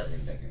just slightly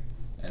bigger,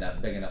 and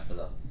not big enough for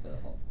the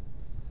hole.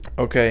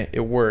 Okay,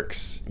 it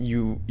works.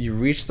 You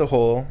reach the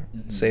hole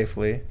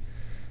safely,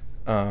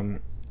 and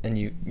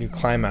you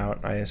climb out,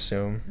 I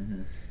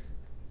assume,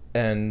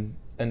 and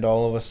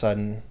all of a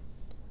sudden,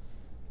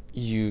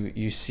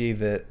 you see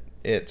that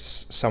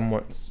it's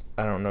someone's.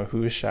 I don't know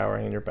who is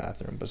showering in your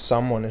bathroom, but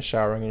someone is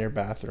showering in your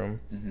bathroom,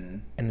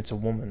 and it's a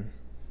woman.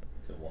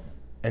 It's a woman.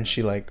 And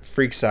she like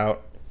freaks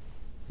out,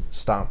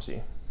 stomps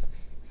you.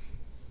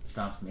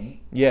 Stomps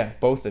me? Yeah,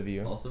 both of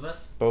you. Both of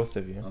us? Both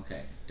of you.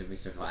 Okay. Did we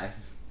survive?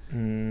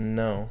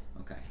 No.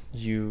 Okay.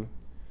 You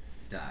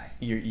Die.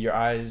 your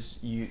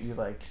eyes you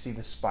like see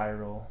the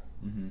spiral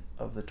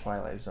of the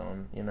Twilight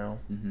Zone, you know?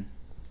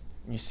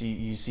 You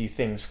see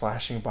things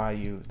flashing by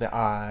you, the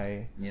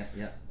eye,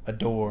 Yep. a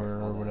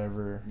door or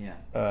whatever.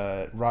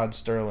 Yeah. Rod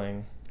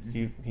Sterling,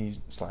 he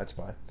slides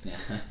by.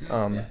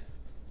 Yeah.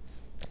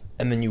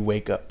 And then you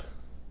wake up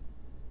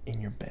in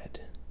your bed.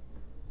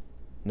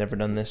 Never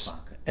done this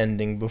Fuck.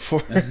 ending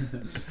before.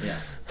 Yeah,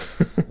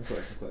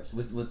 of course.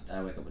 With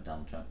I wake up with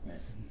Donald Trump, right?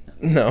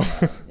 No.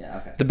 Yeah,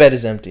 okay. The bed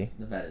is empty.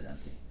 The bed is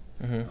empty.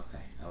 Mm-hmm.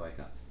 Okay, I wake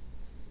up.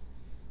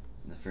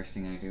 And the first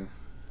thing I do,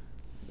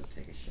 I go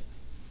take a shit.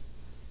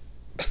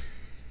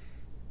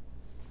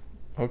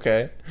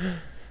 Okay.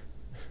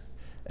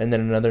 And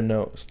then another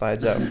note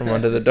slides out from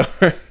under the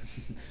door.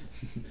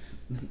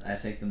 I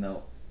take the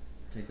note,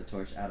 take the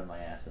torch out of my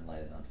ass and light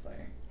it on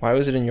fire. Why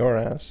was it in your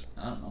ass?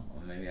 I don't know.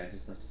 Or maybe I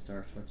just like to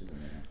store torches in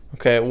there.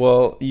 Okay,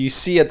 well, you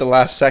see at the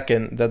last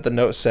second that the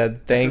note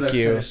said, thank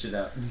you. Shit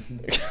out.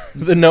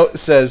 The note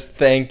says,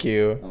 thank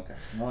you, Okay.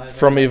 Well,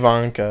 from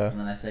Ivanka.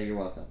 And then I say, you're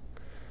welcome.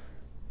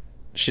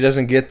 She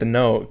doesn't get the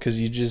note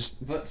because you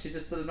just... But she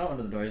just slid a note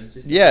under the door.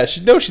 Yeah,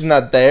 she knows she's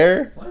not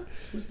there. What?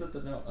 Who slid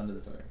the note under the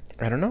door?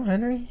 I don't know,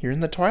 Henry. You're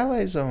in the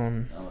Twilight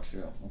Zone. Oh,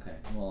 true. Okay.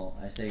 Well,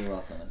 I say you're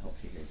welcome and hope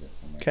she hears it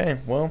somewhere.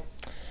 Okay, well,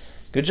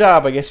 good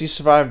job. I guess you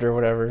survived or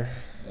whatever.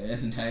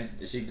 And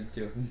she did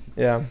too.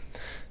 Yeah.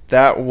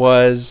 That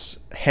was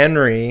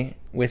Henry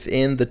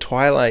within the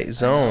Twilight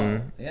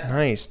Zone. Yeah.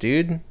 Nice,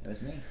 dude. It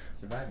was me.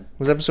 Surviving. It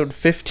was episode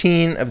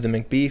 15 of the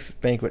McBeef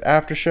Banquet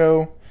After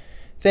Show.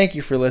 Thank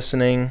you for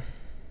listening.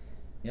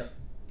 Yep.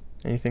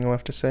 Anything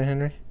left to say,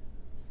 Henry?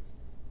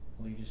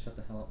 Well, you just shut the